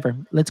 whatever,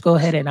 let's go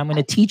ahead and I'm going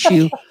to teach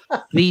you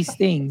these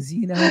things.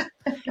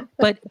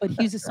 But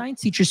he's a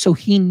science teacher, so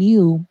he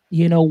knew,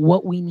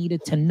 what we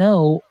needed to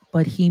know,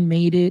 but he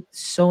made it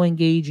so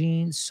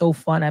engaging, so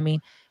fun. I mean,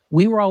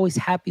 we were always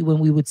happy when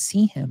we would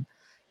see him.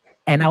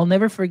 And I'll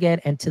never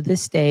forget, and to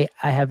this day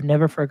I have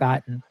never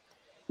forgotten.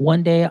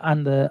 One day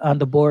on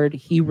the board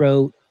he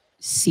wrote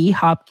C.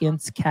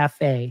 Hopkins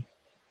Cafe.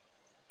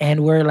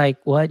 And we're like,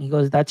 what? He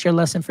goes, that's your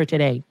lesson for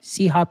today.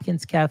 C.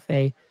 Hopkins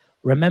Cafe.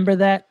 Remember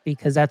that,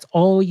 because that's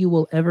all you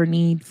will ever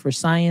need for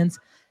science,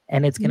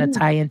 and it's going to Mm.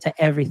 tie into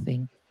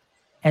everything.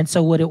 And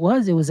so what it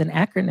was an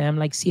acronym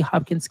like C.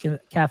 Hopkins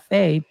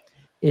Cafe.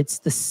 It's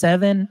the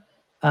seven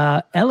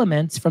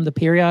elements from the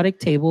periodic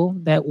table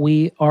that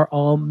we are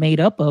all made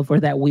up of, or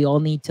that we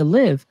all need to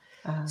live.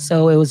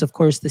 So it was, of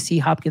course, the C.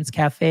 Hopkins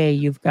Cafe.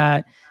 You've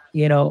got,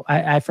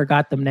 I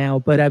forgot them now,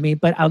 but I mean,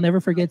 but I'll never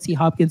forget C.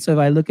 Hopkins. So if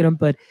I look at them,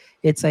 but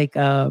it's like,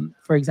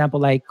 for example,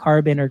 like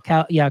carbon or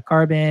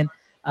carbon,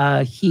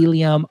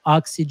 helium,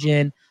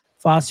 oxygen,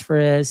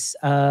 phosphorus,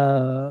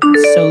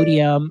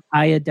 sodium,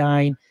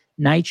 iodine,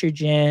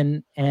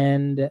 nitrogen,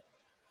 and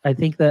I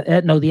think the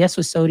S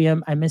was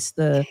sodium. I missed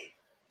the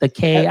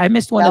K. I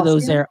missed one of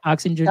those Calcium? there.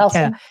 Oxygen,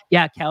 Calcium?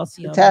 yeah,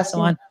 calcium, and so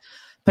Potassium? on.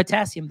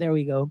 Potassium. There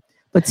we go.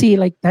 But see,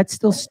 like that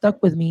still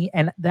stuck with me,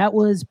 and that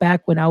was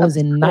back when I was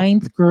That's in cool.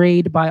 ninth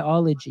grade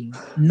biology.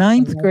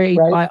 Ninth grade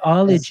Right.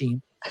 biology.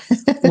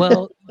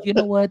 Well, you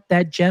know what?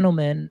 That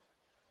gentleman,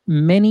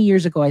 many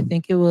years ago, I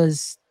think it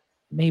was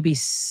maybe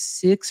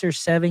 6 or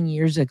 7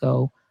 years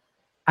ago,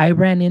 I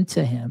ran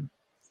into him,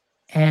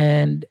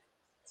 and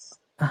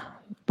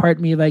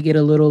pardon me if I get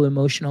a little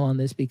emotional on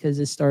this, because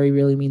this story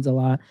really means a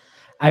lot.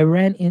 I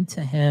ran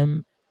into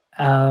him.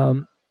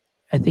 Um,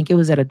 I think it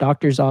was at a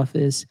doctor's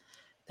office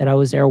that I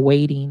was there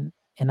waiting,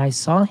 and I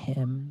saw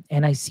him,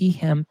 and I see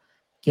him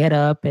get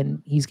up,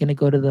 and he's going to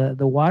go to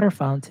the water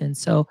fountain.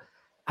 So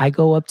I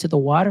go up to the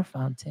water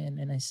fountain,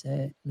 and I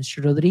said,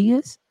 Mr.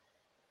 Rodriguez,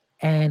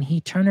 and he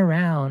turned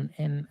around,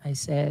 and I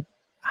said,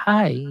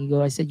 hi.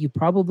 I said, you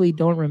probably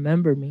don't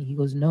remember me. He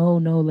goes, no,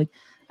 no, like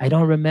I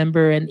don't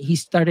remember. And he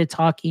started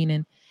talking,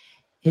 and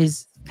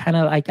his kind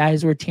of like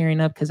eyes were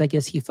tearing up, because I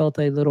guess he felt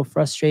a little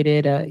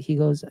frustrated. He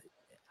goes,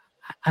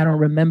 I don't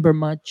remember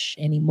much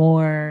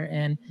anymore.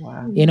 And,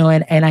 Wow.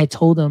 and I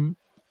told him,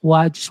 well,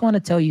 I just want to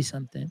tell you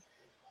something.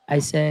 I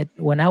said,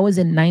 when I was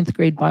in ninth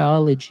grade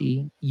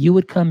biology, you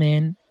would come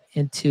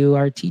into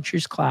our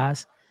teacher's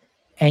class,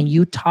 and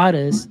you taught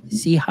us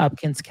C.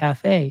 Hopkins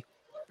Cafe.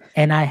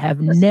 And I have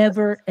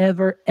never,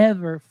 ever,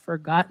 ever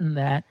forgotten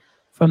that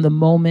from the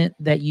moment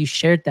that you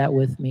shared that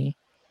with me.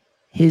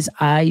 His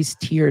eyes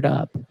teared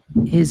up.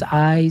 His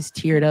eyes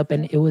teared up.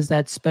 And it was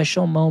that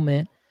special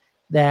moment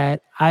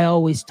that I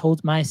always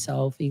told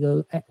myself,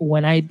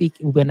 when I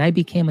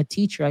became a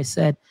teacher,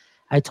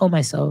 I told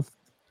myself,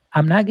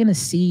 I'm not going to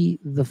see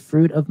the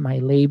fruit of my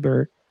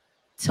labor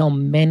till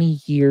many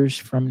years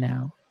from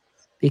now.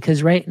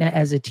 Because right now,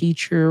 as a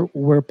teacher,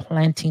 we're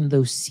planting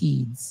those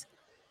seeds.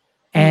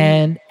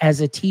 And as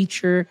a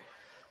teacher,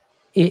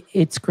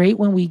 it's great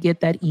when we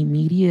get that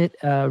immediate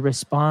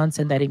response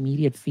and that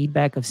immediate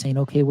feedback of saying,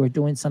 okay, we're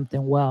doing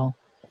something well.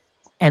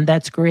 And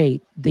that's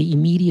great, the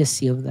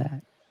immediacy of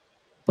that.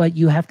 but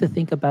you have to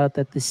think about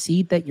that the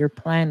seed that you're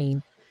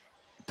planting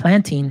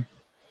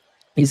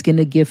is going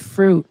to give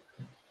fruit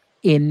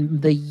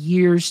in the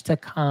years to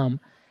come.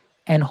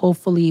 And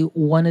hopefully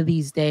one of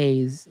these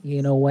days,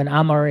 when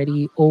I'm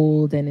already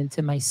old and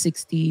into my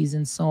 60s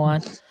and so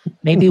on,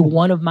 maybe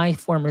one of my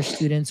former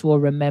students will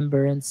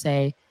remember and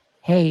say,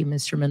 hey,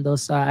 Mr.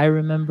 Mendoza, I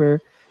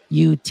remember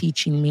you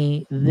teaching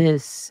me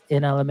this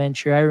in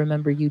elementary. I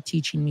remember you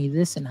teaching me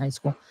this in high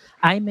school.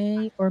 I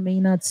may or may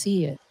not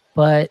see it,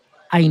 but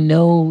I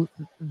know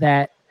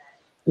that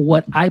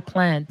what I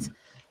plant,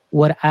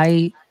 what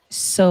I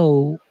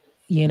sow,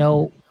 you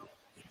know,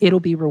 it'll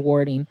be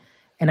rewarding.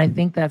 And I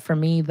think that for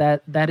me,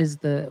 that is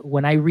the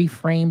when I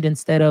reframed,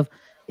 instead of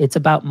it's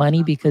about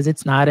money, because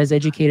it's not. As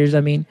educators, I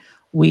mean,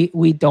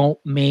 we don't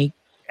make,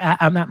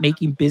 I'm not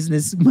making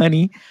business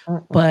money,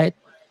 Mm-mm. but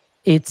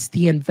it's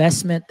the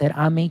investment that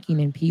I'm making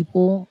in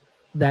people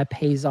that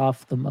pays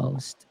off the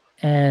most.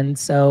 And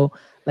so,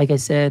 like I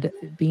said,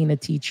 being a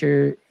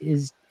teacher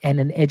is and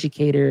an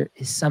educator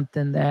is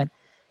something that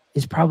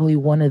is probably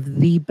one of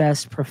the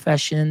best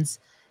professions,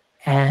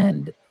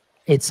 and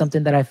it's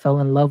something that I fell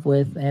in love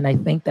with. And I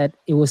think that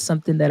it was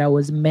something that I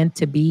was meant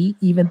to be,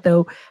 even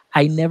though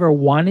I never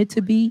wanted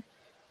to be.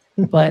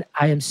 But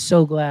I am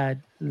so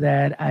glad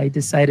that I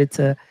decided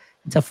to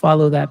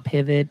follow that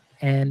pivot.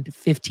 And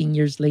 15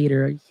 years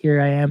later,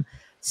 here I am,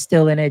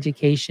 still in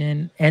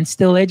education and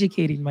still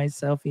educating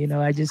myself.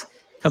 I just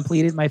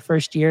completed my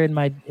first year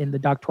in the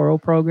doctoral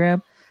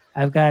program.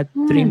 I've got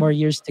 3 more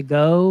years to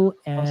go,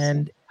 Awesome.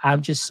 and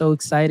I'm just so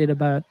excited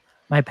about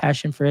my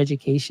passion for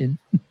education.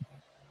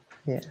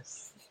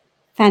 Yes.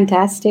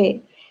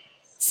 Fantastic.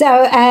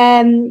 So,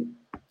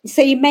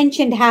 so you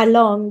mentioned how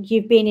long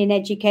you've been in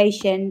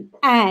education,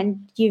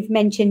 and you've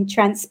mentioned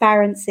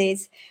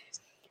transparencies.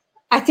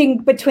 I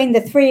think between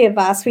the three of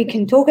us, we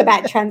can talk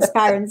about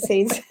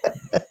transparencies.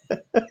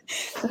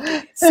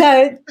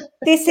 So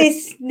this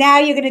is now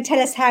you're going to tell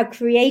us how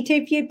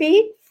creative you've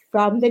been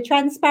from the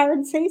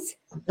transparencies.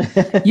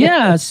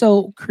 Yeah.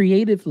 So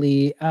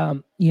creatively,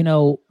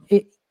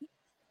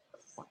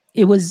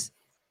 it was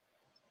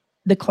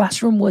the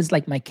classroom was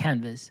like my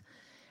canvas.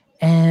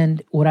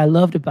 And what I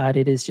loved about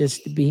it is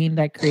just being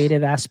that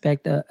creative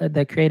aspect,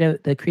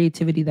 the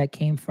creativity that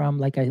came from,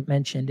 like I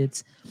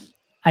mentioned,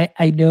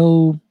 I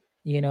know,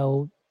 you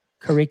know,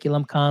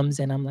 curriculum comes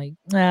and I'm like,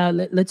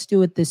 let's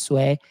do it this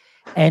way.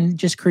 And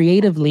just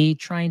creatively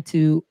trying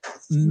to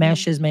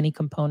mesh as many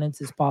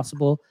components as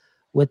possible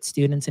with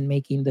students and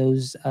making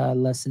those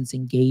lessons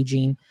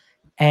engaging.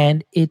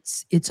 And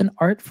it's an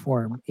art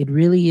form. It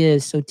really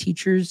is. So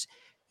teachers,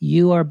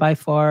 you are by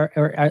far,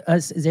 or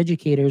us as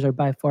educators are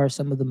by far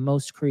some of the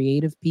most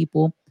creative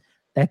people.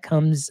 That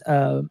comes,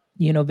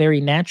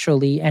 very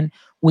naturally. And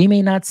we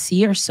may not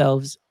see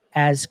ourselves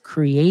as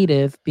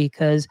creative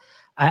because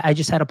I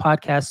just had a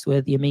podcast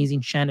with the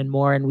amazing Shannon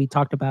Moore, and we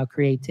talked about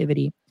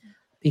creativity,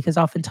 because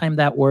oftentimes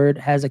that word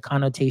has a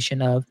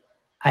connotation of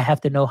I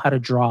have to know how to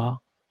draw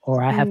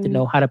or I have to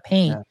know how to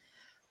paint. Yeah.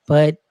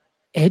 But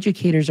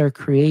educators are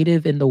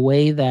creative in the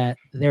way that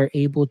they're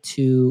able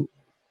to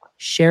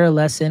share a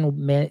lesson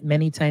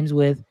many times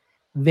with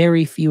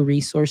very few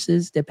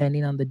resources,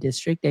 depending on the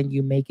district, and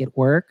you make it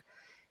work.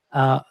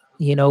 uh,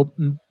 you know,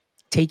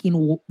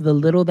 taking the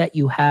little that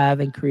you have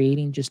and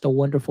creating just a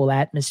wonderful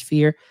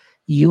atmosphere.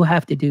 You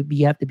have to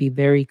be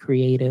very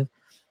creative.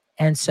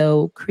 And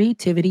so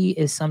creativity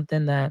is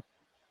something that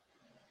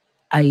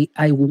I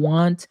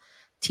want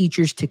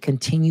teachers to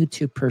continue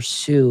to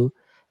pursue,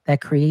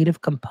 that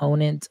creative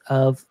component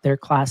of their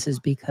classes,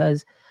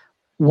 because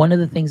one of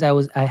the things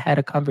I had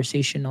a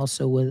conversation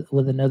also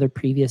with another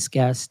previous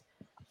guest.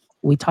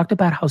 We talked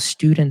about how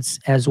students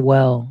as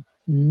well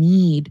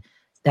need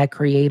that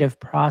creative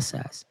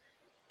process.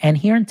 And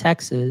here in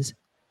Texas,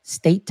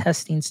 state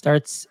testing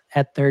starts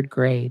at 3rd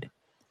grade.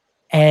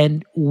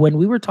 And when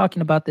we were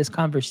talking about this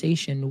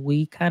conversation,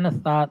 we kind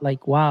of thought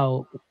like,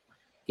 wow,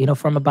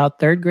 from about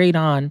 3rd grade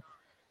on,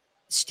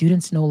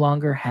 students no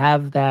longer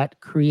have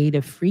that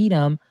creative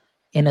freedom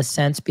in a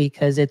sense,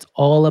 because it's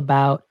all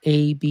about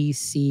A, B,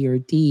 C, or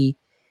D,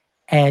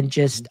 and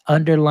just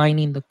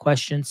underlining the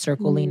question,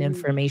 circling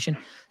information.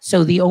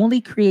 So the only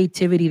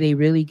creativity they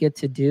really get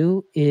to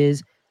do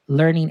is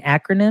learning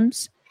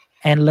acronyms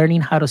and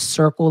learning how to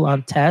circle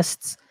on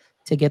tests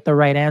to get the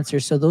right answer.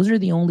 So those are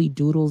the only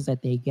doodles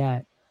that they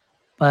get.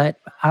 But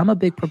I'm a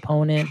big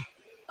proponent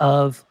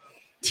of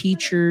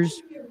teachers,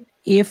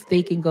 if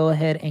they can go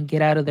ahead and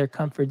get out of their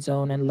comfort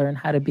zone and learn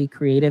how to be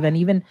creative. And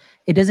even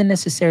it doesn't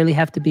necessarily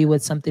have to be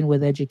with something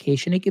with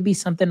education. It could be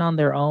something on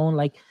their own,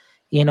 like,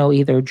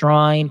 either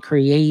drawing,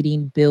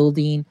 creating,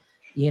 building,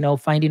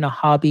 finding a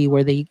hobby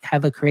where they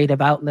have a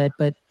creative outlet,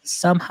 but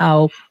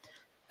somehow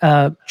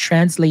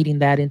translating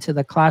that into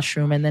the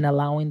classroom and then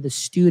allowing the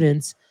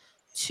students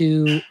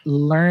to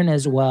learn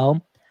as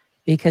well,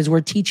 because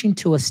we're teaching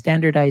to a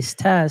standardized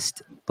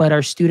test, but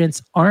our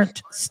students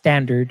aren't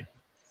standard.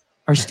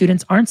 Our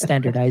students aren't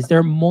standardized.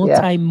 They're Yeah.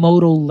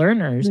 multimodal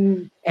learners,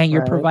 and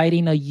you're Right.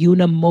 providing a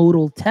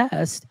unimodal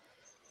test.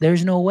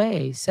 There's no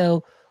way.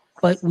 So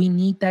but we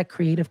need that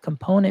creative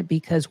component,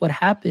 because what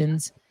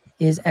happens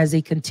is as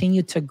they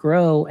continue to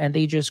grow and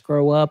they just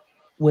grow up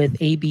with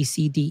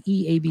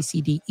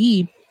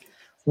ABCDE,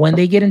 when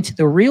they get into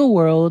the real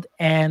world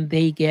and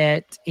they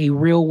get a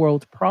real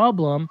world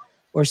problem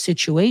or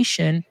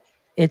situation,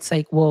 it's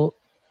like, well,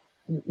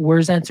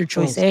 where's answer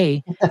choice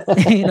Yes.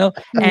 A? you know,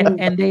 and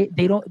Mm.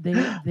 they don't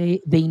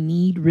they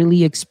need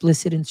really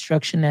explicit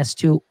instruction as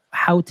to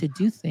how to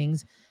do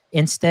things,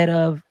 instead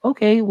of,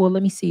 okay, well,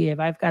 let me see, if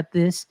I've got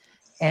this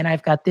and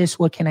I've got this,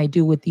 what can I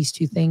do with these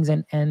two things,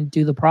 and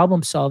do the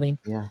problem solving.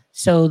 Yeah.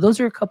 So those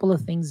are a couple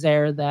of things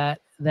there that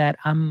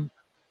I'm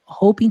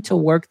hoping to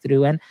work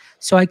through. And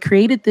so I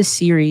created this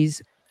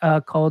series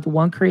called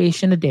One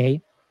Creation a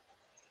Day.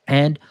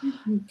 And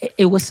Mhm.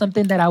 it was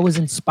something that I was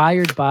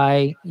inspired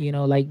by,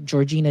 like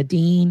Georgina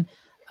Dean,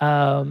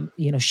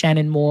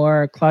 Shannon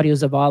Moore, Claudio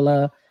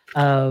Zavala,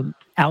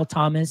 Al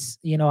Thomas.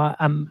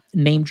 I'm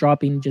name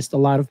dropping just a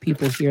lot of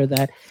people here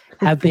that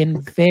have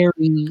been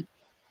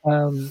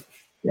um,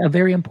 a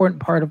very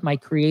important part of my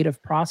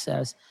creative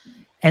process.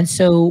 And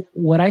so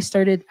what I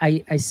started,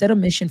 I set a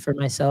mission for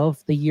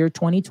myself. The year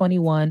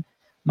 2021,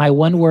 my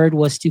one word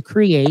was to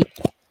create.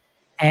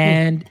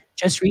 And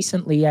just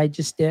recently,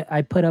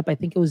 I put up, I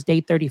think it was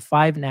day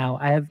 35 now.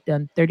 I have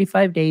done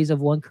 35 days of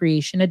one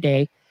creation a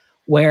day,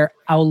 where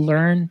I'll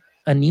learn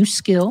a new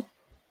skill,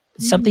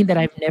 something that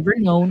Mm. I've never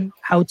known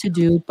how to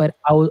do, but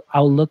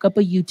I'll look up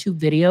a YouTube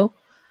video.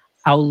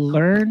 I'll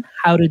learn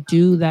how to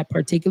do that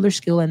particular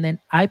skill, and then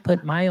I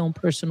put my own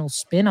personal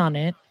spin on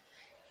it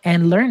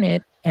and learn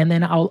it, and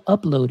then I'll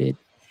upload it.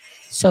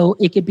 So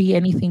it could be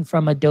anything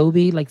from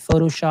Adobe, like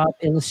Photoshop,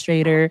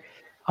 Illustrator,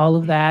 all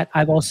of that.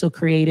 I've also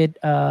created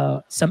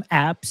some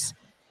apps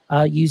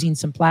using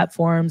some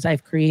platforms.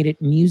 I've created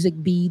music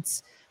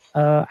beats.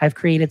 I've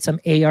created some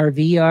AR,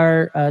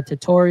 VR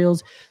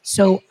tutorials.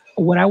 So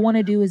what I want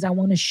to do is I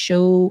want to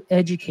show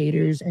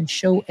educators and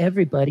show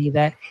everybody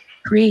that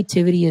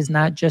creativity is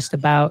not just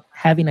about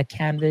having a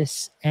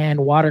canvas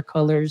and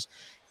watercolors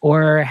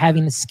or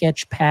having a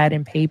sketch pad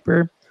and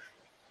paper.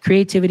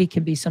 Creativity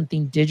can be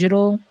something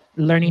digital,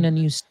 learning a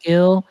new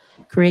skill.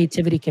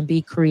 Creativity can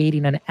be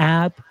creating an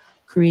app.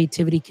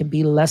 Creativity can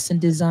be lesson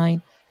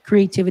design.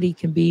 Creativity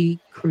can be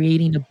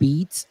creating a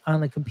beat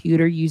on the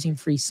computer using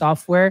free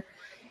software,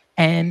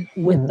 and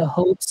with the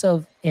hopes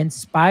of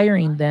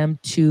inspiring them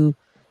to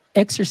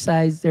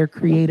exercise their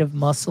creative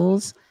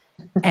muscles,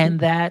 and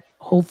that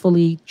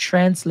hopefully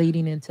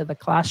translating into the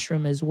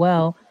classroom as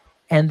well,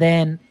 and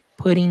then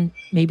putting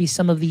maybe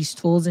some of these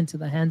tools into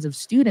the hands of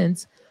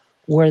students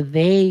where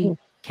they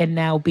can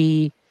now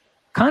be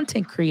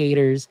content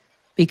creators,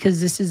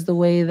 because this is the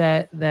way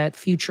that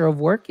future of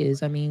work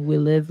is. I mean, we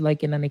live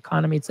like in an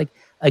economy, it's like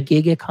a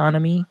gig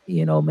economy,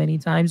 many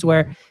times,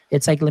 where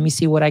it's like, let me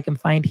see what I can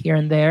find here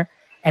and there.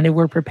 And if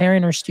we're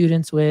preparing our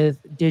students with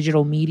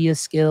digital media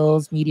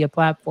skills, media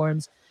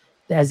platforms,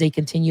 as they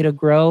continue to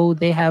grow,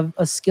 they have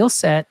a skill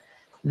set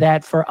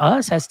that for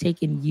us has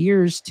taken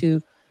years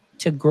to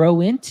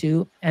grow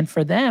into, and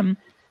for them,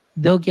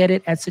 they'll get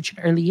it at such an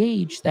early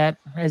age that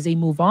as they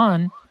move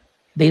on,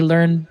 they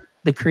learn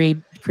the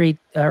create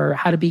or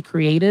how to be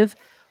creative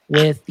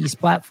with these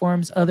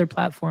platforms, other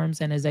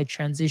platforms. And as I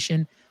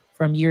transition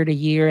from year to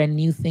year and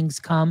new things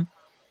come,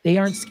 they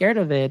aren't scared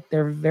of it.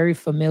 They're very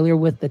familiar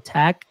with the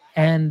tech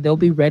and they'll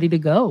be ready to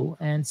go.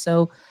 And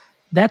so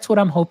that's what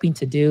I'm hoping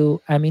to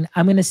do. I mean,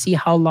 I'm going to see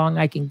how long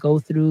I can go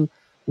through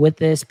with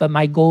this, but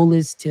my goal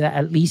is to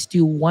at least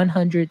do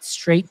 100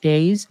 straight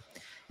days.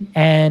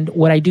 And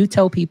what I do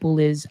tell people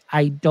is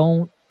I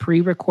don't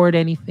pre record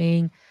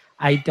anything.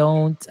 I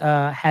don't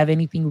have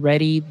anything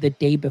ready the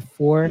day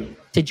before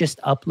to just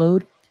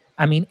upload.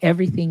 I mean,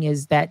 everything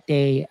is that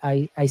day.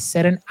 I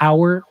set an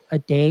hour a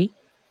day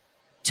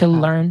to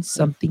learn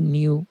something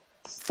new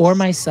for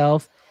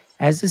myself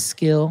as a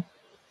skill,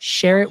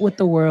 share it with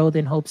the world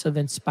in hopes of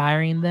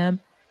inspiring them.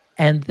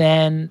 And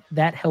then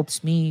that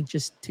helps me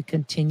just to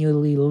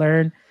continually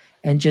learn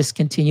and just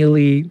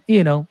continually,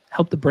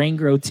 help the brain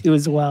grow too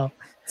as well.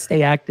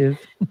 Stay active.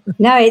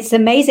 No, it's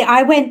amazing.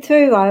 I went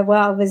through, I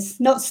was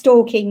not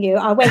stalking you.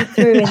 I went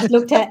through and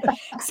looked at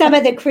some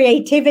of the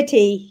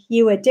creativity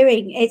you were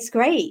doing. It's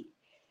great.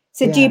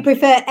 So do you Yeah.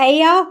 prefer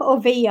AR or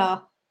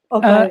VR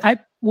or both?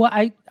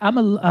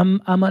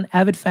 I'm an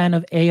avid fan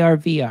of AR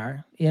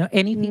VR.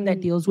 Anything that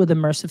Mm. deals with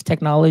immersive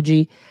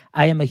technology,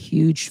 I am a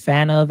huge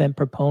fan of and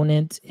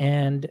proponent.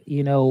 And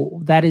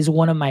that is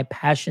one of my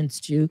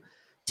passions to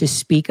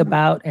speak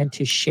about and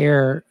to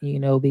share.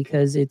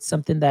 Because it's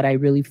something that I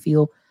really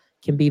feel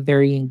can be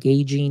very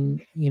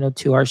engaging.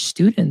 To our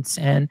students.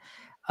 And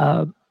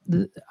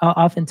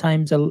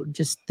oftentimes,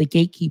 just the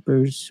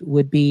gatekeepers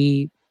would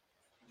be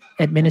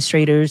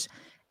administrators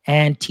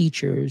and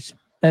teachers,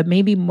 but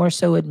maybe more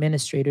so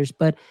administrators.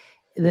 But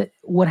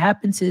what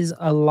happens is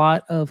a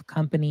lot of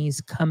companies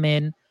come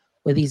in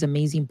with these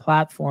amazing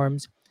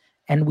platforms.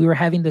 And we were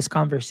having this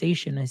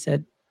conversation. I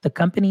said, the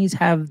companies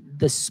have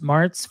the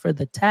smarts for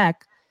the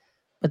tech,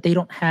 but they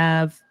don't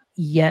have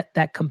yet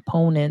that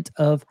component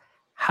of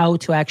how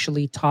to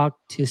actually talk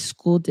to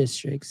school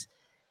districts.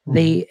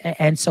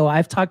 And so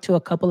I've talked to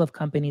a couple of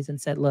companies and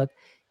said, look,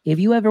 if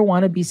you ever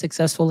want to be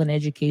successful in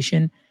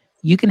education,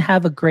 you can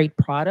have a great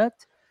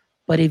product,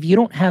 but if you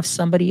don't have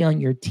somebody on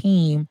your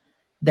team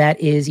that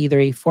is either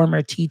a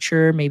former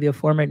teacher, maybe a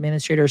former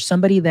administrator, or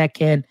somebody that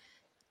can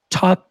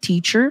talk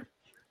teacher,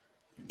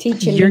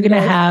 Teacher you're going to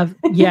lingo. have,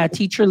 yeah,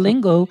 teacher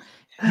lingo,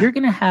 you're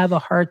going to have a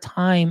hard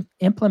time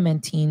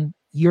implementing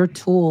your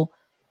tool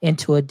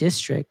into a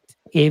district.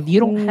 If you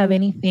don't have Mm,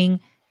 anything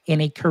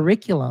in a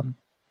curriculum,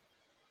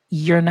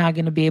 you're not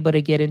going to be able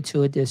to get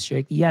into a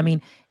district. Yeah, I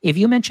mean, if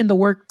you mention the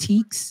word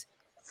TEKS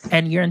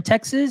and you're in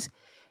Texas,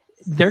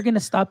 they're going to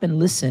stop and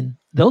listen.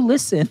 They'll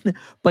listen,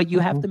 but you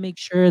have to make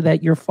sure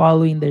that you're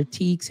following their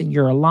TEKS and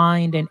you're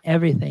aligned and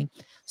everything.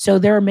 So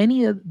there are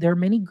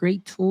many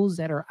great tools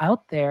that are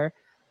out there,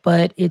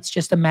 but it's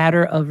just a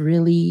matter of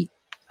really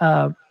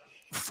uh,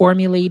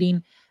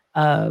 formulating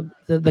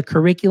the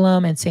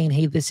curriculum and saying,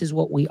 hey, this is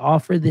what we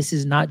offer. This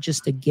is not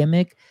just a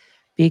gimmick,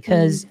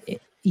 because AR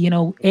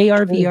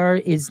True.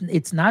 VR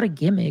it's not a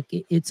gimmick.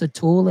 It's a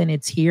tool and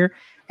it's here,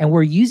 and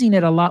we're using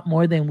it a lot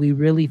more than we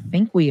really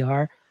think we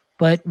are,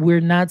 but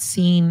we're not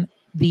seeing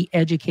the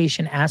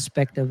education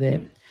aspect of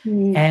it.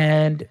 mm,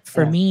 And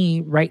for Yeah.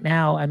 me right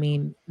now, I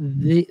mean,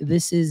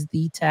 this is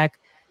the tech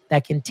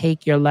that can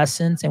take your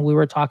lessons. And we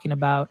were talking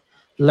about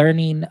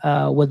learning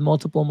with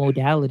multiple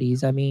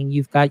modalities. I mean,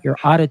 you've got your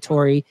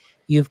auditory,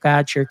 you've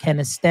got your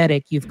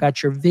kinesthetic, you've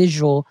got your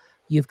visual,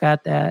 you've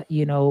got that,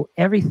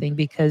 everything,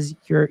 because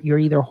you're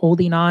either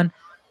holding on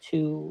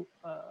to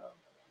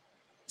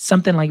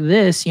something like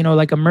this,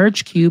 like a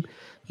merge cube,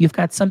 you've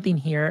got something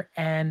here.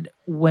 And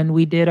when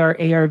we did our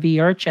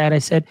AR/VR chat, I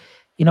said,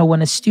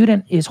 when a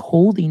student is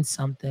holding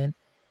something,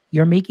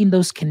 you're making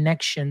those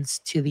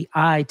connections to the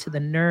eye, to the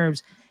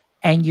nerves,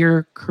 and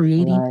you're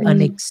creating Right. an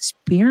mm,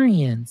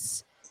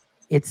 experience.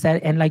 It's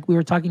that, and like we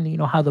were talking,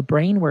 how the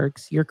brain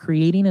works, you're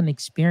creating an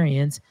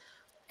experience.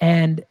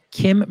 And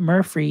Kim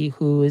Murphy,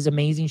 who is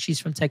amazing, she's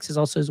from Texas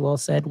also as well,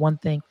 said one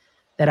thing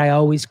that I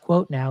always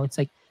quote now. It's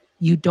like,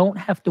 you don't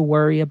have to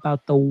worry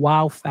about the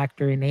wow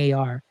factor in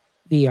AR,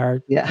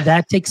 VR. Yeah.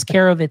 That takes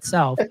care of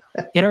itself.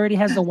 It already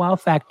has the wow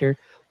factor.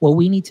 What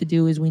we need to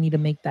do is we need to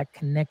make that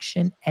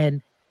connection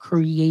and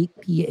create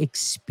the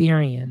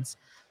experience.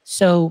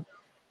 So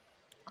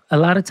a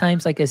lot of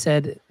times, like I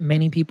said,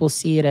 many people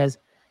see it as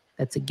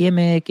that's a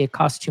gimmick. It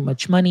costs too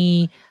much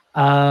money.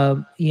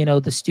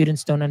 The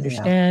students don't Yeah.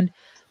 understand.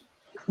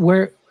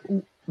 We're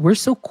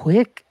so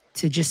quick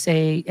to just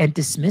say and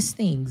dismiss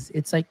things.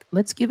 It's like,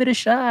 let's give it a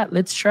shot.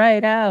 Let's try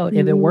it out.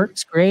 If it mm,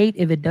 works, great.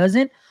 If it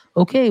doesn't,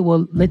 okay,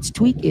 well, let's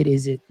tweak it.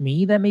 Is it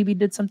me that maybe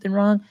did something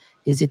wrong?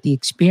 Is it the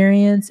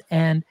experience?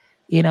 And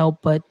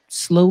but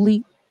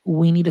slowly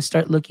we need to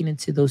start looking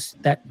into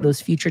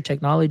those future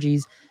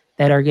technologies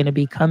that are going to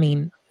be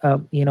coming.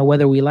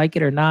 Whether we like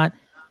it or not,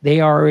 they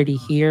are already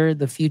here.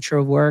 The future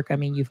of work. I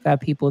mean, you've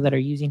got people that are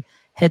using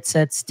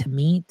headsets to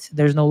meet.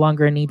 There's no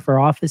longer a need for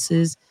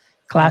offices.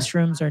 Yeah.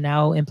 Classrooms are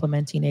now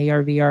implementing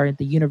AR, VR at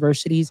the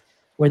universities,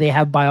 where they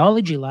have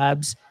biology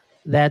labs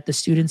that the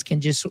students can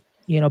just,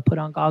 put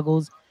on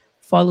goggles,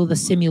 follow the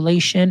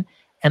simulation,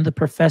 and the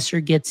professor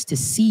gets to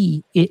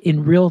see it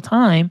in real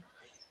time.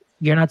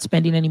 You're not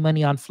spending any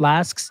money on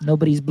flasks.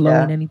 Nobody's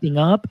blowing Yeah. anything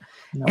up.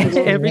 Nobody's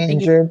getting Everything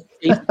is injured.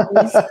 in a safe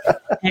place.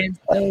 And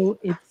so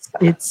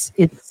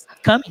it's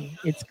coming.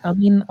 It's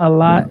coming a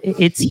lot.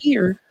 It's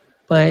here,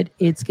 but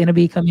it's going to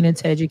be coming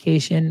into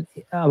education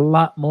a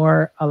lot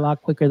more, a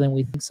lot quicker than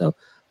we think. So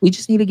we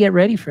just need to get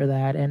ready for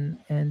that, and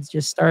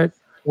just start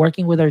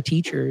working with our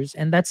teachers.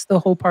 And that's the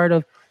whole part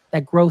of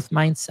that growth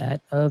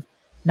mindset of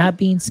not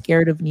being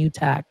scared of new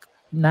tech,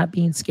 not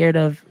being scared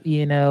of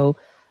new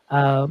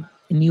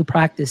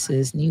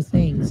practices, new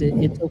things.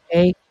 It's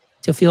okay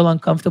to feel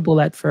uncomfortable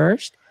at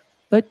first,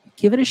 but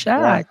give it a Yeah.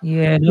 shot.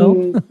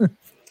 mm.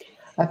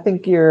 I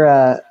think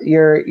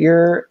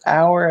your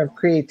hour of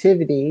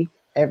creativity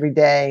every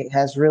day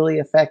has really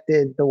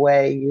affected the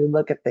way you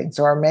look at things,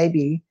 or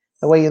maybe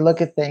the way you look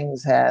at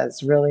things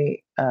has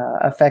really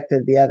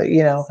affected the other.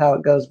 You know how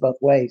it goes both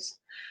ways.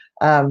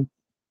 Um,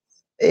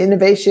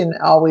 Innovation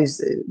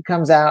always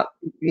comes out,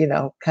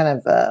 kind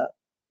of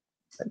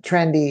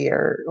trendy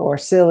or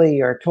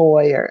silly or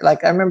toy, or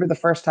like I remember the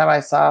first time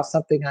I saw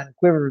something on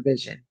Quiver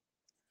Vision.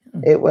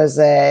 Mm. It was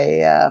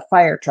a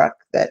fire truck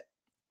that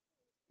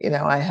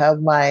I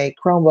held my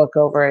Chromebook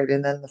over it,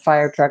 and then the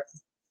fire truck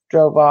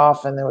drove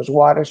off, and there was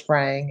water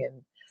spraying,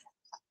 and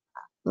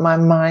my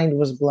mind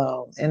was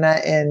blown. And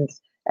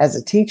as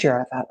a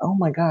teacher, I thought, oh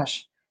my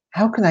gosh,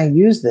 how can I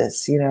use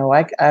this?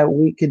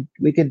 We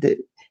could.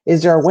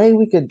 Is there a way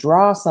we could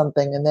draw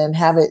something and then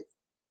have it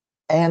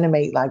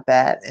animate like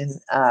that? And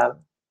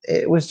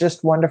it was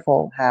just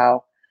wonderful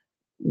how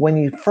when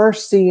you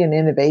first see an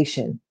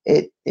innovation,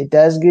 it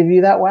does give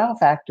you that wow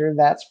factor,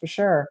 that's for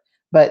sure.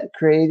 But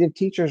creative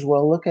teachers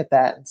will look at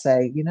that and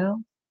say,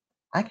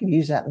 I can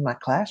use that in my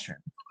classroom.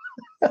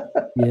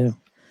 Yeah.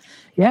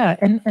 Yeah,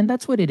 and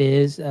that's what it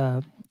is,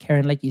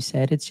 Karen. Like you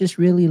said, it's just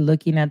really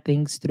looking at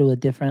things through a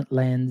different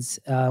lens.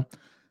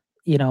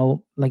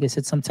 Like I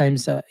said,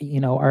 sometimes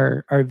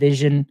our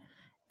vision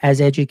as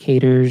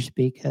educators,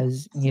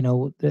 because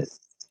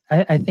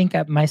I think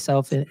at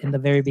myself in the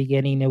very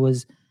beginning, it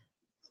was,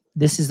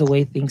 this is the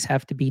way things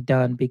have to be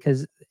done,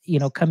 because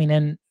coming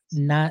in,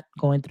 not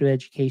going through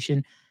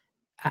education,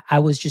 I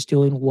was just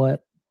doing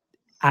what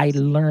I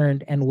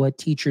learned and what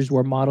teachers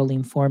were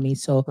modeling for me.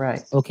 So,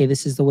 Right. okay,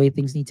 this is the way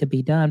things need to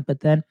be done. But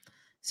then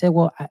say,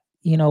 well,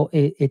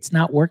 it's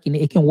not working.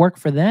 It can work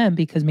for them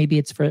because maybe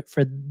it's for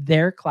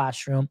their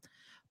classroom,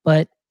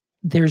 but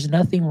there's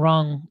nothing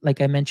wrong.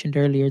 Like I mentioned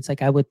earlier, it's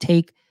like I would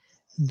take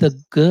the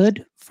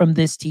good from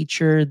this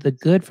teacher, the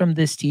good from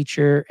this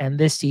teacher, and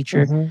this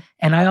teacher. Hmm.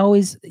 And I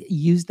always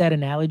use that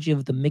analogy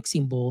of the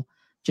mixing bowl.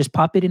 Just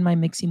pop it in my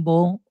mixing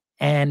bowl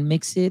and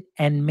mix it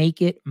and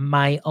make it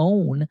my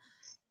own,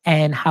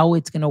 and how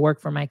it's going to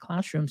work for my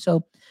classroom.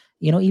 So,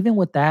 even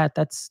with that,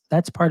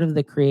 that's part of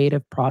the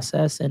creative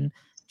process, and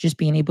just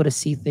being able to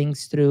see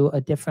things through a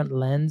different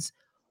lens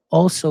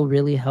also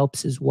really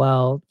helps as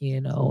well,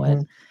 Hmm.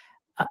 and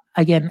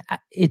again,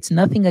 it's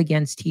nothing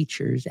against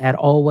teachers at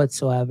all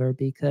whatsoever,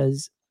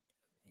 because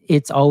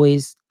it's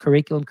always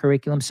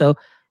curriculum. So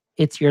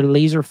it's your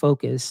laser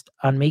focused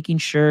on making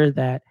sure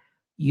that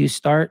you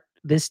start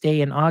this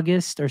day in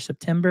August or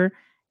September,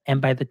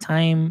 and by the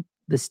time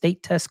the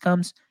state test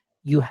comes,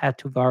 you had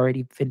to have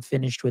already been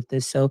finished with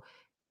this. So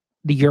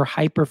you're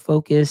hyper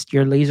focused,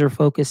 you're laser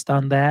focused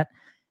on that,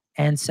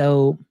 and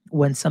so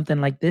when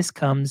something like this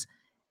comes,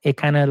 it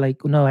kind of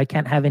like, no, I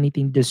can't have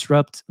anything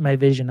disrupt my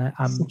vision.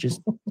 I'm just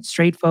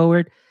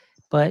straightforward.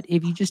 But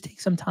if you just take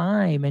some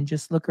time and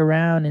just look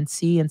around and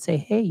see and say,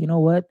 hey, you know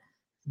what?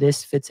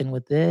 This fits in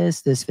with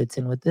this fits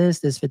in with this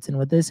fits in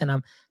with this. And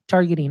I'm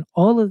targeting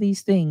all of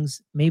these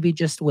things, maybe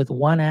just with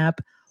one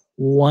app,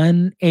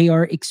 one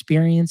AR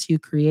experience you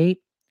create.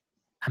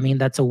 I mean,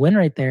 that's a win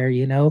right there.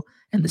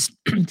 And this,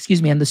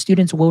 excuse me, and the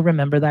students will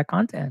remember that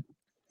content.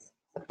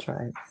 That's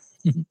right.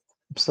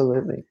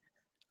 Absolutely.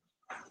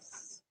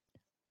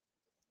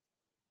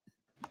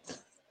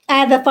 I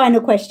have a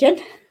final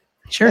question.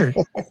 Sure.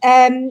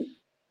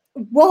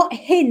 What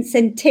hints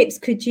and tips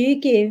could you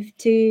give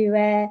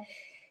to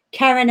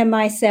Karen and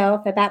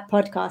myself about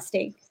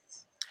podcasting?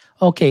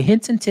 Okay,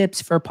 hints and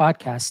tips for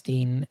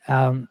podcasting.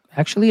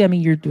 Actually, I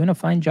mean, you're doing a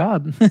fine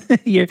job.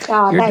 you're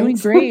you're doing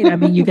Thanks. great. I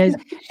mean, you guys,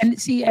 and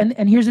see,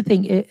 and here's the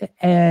thing.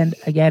 And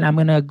again, I'm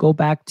gonna go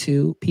back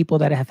to people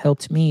that have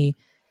helped me.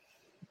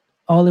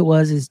 All it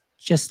was is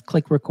just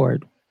click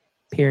record,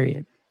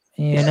 period.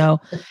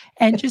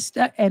 And just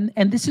and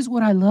this is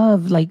what I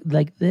love.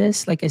 Like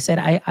this. Like I said,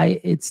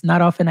 I it's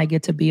not often I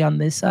get to be on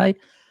this side,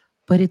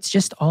 but it's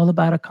just all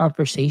about a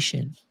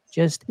conversation.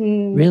 Just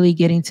really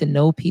getting to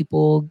know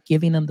people,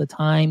 giving them the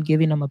time,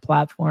 giving them a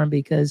platform,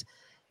 because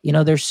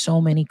there's so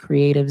many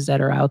creatives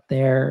that are out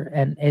there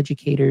and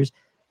educators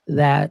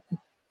that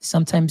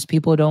sometimes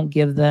people don't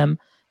give them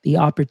the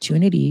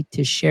opportunity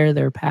to share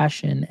their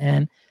passion.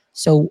 And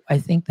so I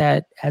think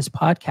that as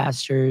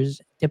podcasters,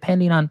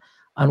 depending on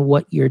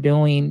what you're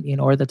doing,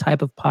 or the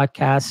type of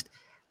podcast,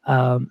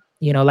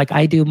 like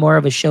I do more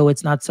of a show,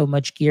 it's not so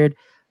much geared,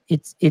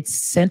 it's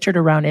centered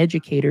around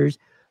educators,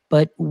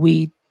 but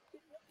we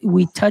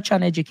touch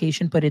on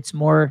education, but it's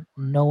more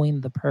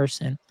knowing the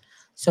person.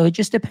 So it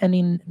just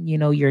depending,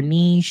 your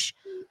niche.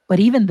 But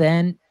even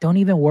then, don't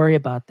even worry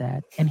about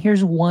that. And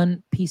here's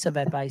one piece of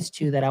advice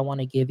too that I want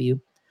to give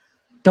you.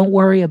 Don't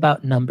worry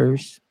about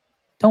numbers.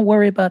 Don't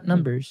worry about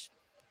numbers.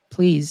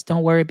 Please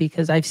don't worry,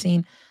 because I've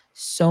seen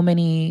so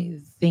many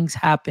things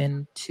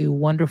happen to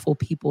wonderful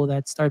people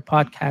that start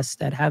podcasts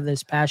that have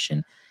this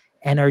passion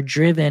and are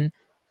driven,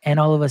 and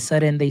all of a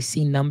sudden they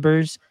see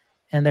numbers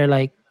and they're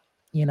like,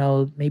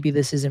 maybe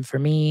this isn't for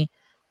me.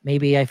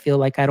 Maybe I feel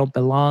like I don't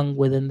belong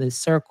within this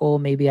circle.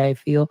 Maybe I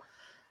feel,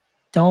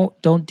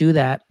 don't do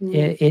that.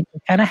 It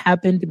kind of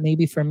happened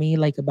maybe for me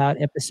like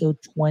about episode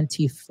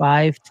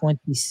 25,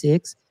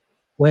 26,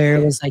 where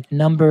it was like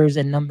numbers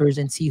and numbers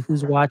and see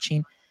who's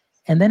watching.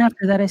 And then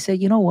after that, I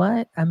said, you know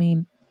what? I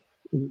mean,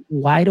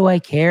 why do I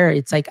care?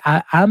 It's like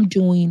I'm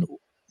doing,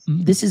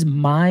 this is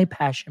my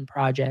passion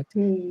project.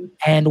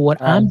 And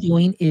what I'm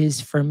doing is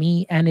for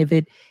me. And if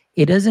it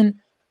doesn't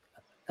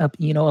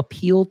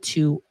appeal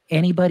to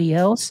anybody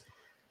else,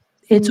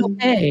 it's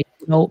okay.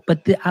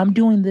 But I'm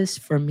doing this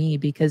for me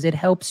because it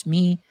helps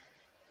me,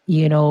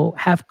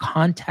 have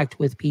contact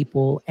with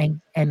people,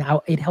 and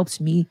how it helps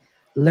me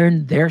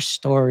learn their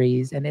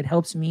stories, and it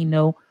helps me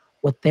know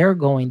what they're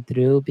going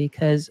through,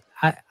 because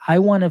I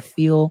want to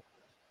feel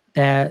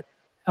that,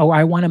 or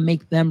I want to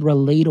make them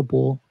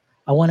relatable.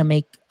 I want to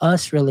make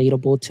us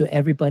relatable to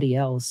everybody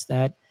else.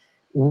 That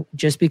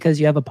just because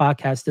you have a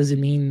podcast doesn't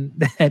mean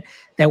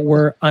that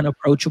we're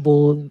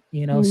unapproachable.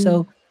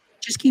 So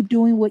just keep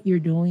doing what you're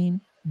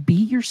doing. Be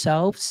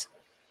yourselves,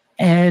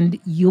 and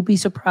you'll be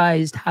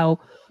surprised how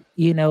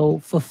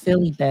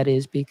fulfilling that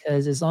is,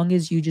 because as long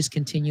as you just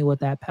continue with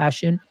that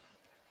passion,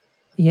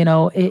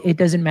 it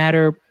doesn't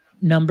matter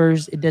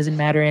numbers, it doesn't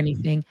matter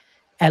anything.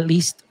 At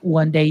least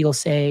one day you'll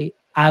say,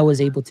 I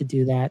was able to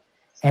do that,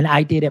 and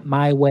I did it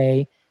my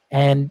way.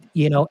 And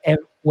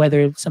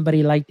whether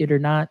somebody liked it or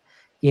not,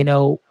 you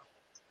know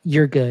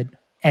you're good.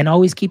 And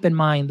always keep in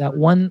mind that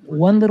one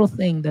little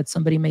thing that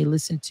somebody may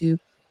listen to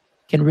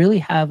can really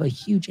have a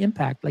huge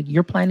impact. Like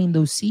you're planting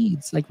those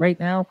seeds. Like right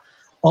now,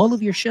 all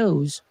of your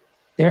shows,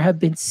 there have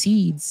been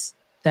seeds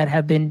that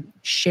have been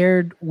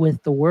shared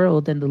with the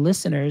world and the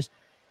listeners,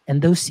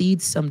 and those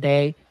seeds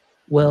someday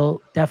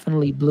will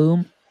definitely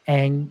bloom,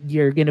 and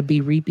you're going to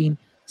be reaping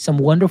some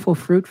wonderful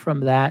fruit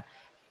from that,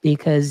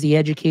 because the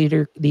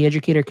educator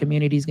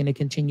community is going to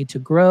continue to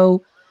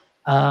grow.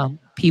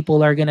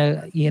 People are going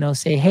to,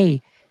 say, hey,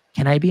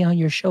 can I be on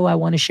your show? I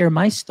want to share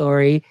my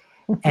story.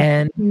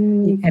 And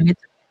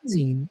it's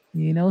amazing,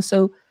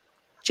 so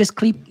just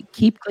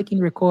keep clicking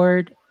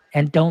record,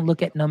 and don't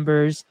look at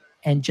numbers,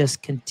 and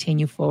just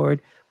continue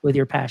forward with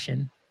your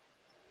passion.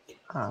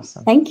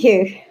 Awesome. Thank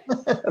you.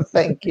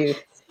 Thank you.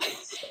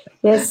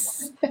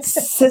 Yes,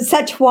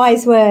 such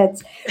wise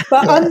words.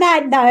 But on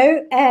that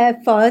note,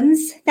 Fonz,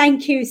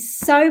 thank you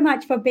so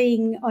much for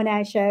being on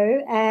our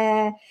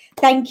show.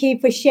 Thank you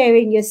for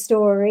sharing your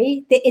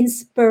story, the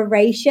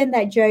inspiration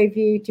that drove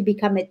you to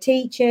become a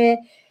teacher,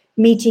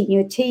 meeting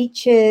your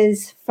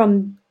teachers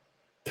from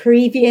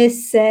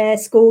previous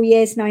school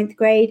years, 9th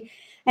grade.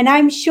 And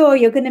I'm sure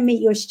you're going to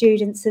meet your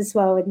students as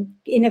well. And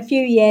in a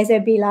few years,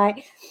 they'll be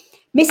like,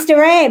 Mr.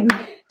 M,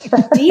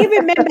 do you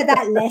remember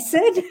that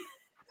lesson?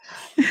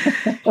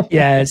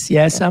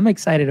 Yes, I'm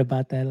excited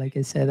about that. Like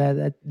I said,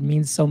 that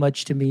means so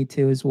much to me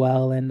too as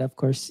well. And of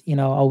course,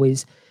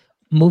 always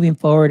moving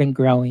forward and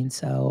growing.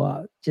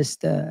 So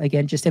just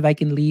if I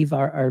can leave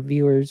our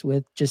viewers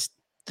with just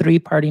 3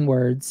 parting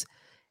words: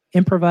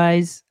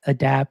 improvise,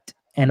 adapt,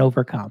 and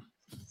overcome.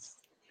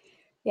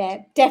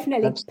 Yeah,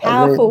 definitely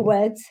powerful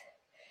words.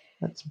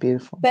 That's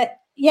beautiful. But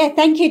yeah,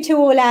 thank you to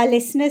all our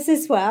listeners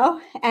as well.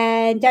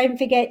 And don't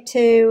forget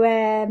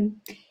to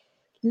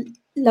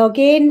log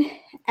in,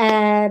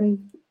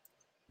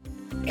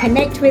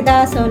 connect with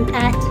us on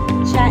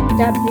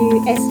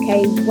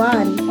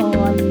 @ChatWSK1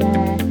 on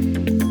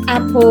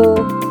Apple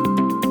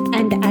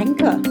and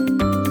Anchor.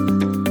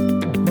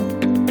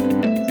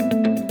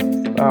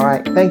 All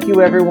right. Thank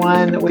you,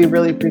 everyone. We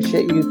really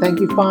appreciate you. Thank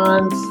you,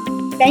 Fonz.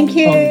 Thank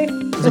you.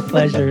 It was a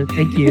pleasure.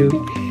 Thank you.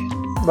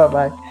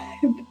 Bye-bye.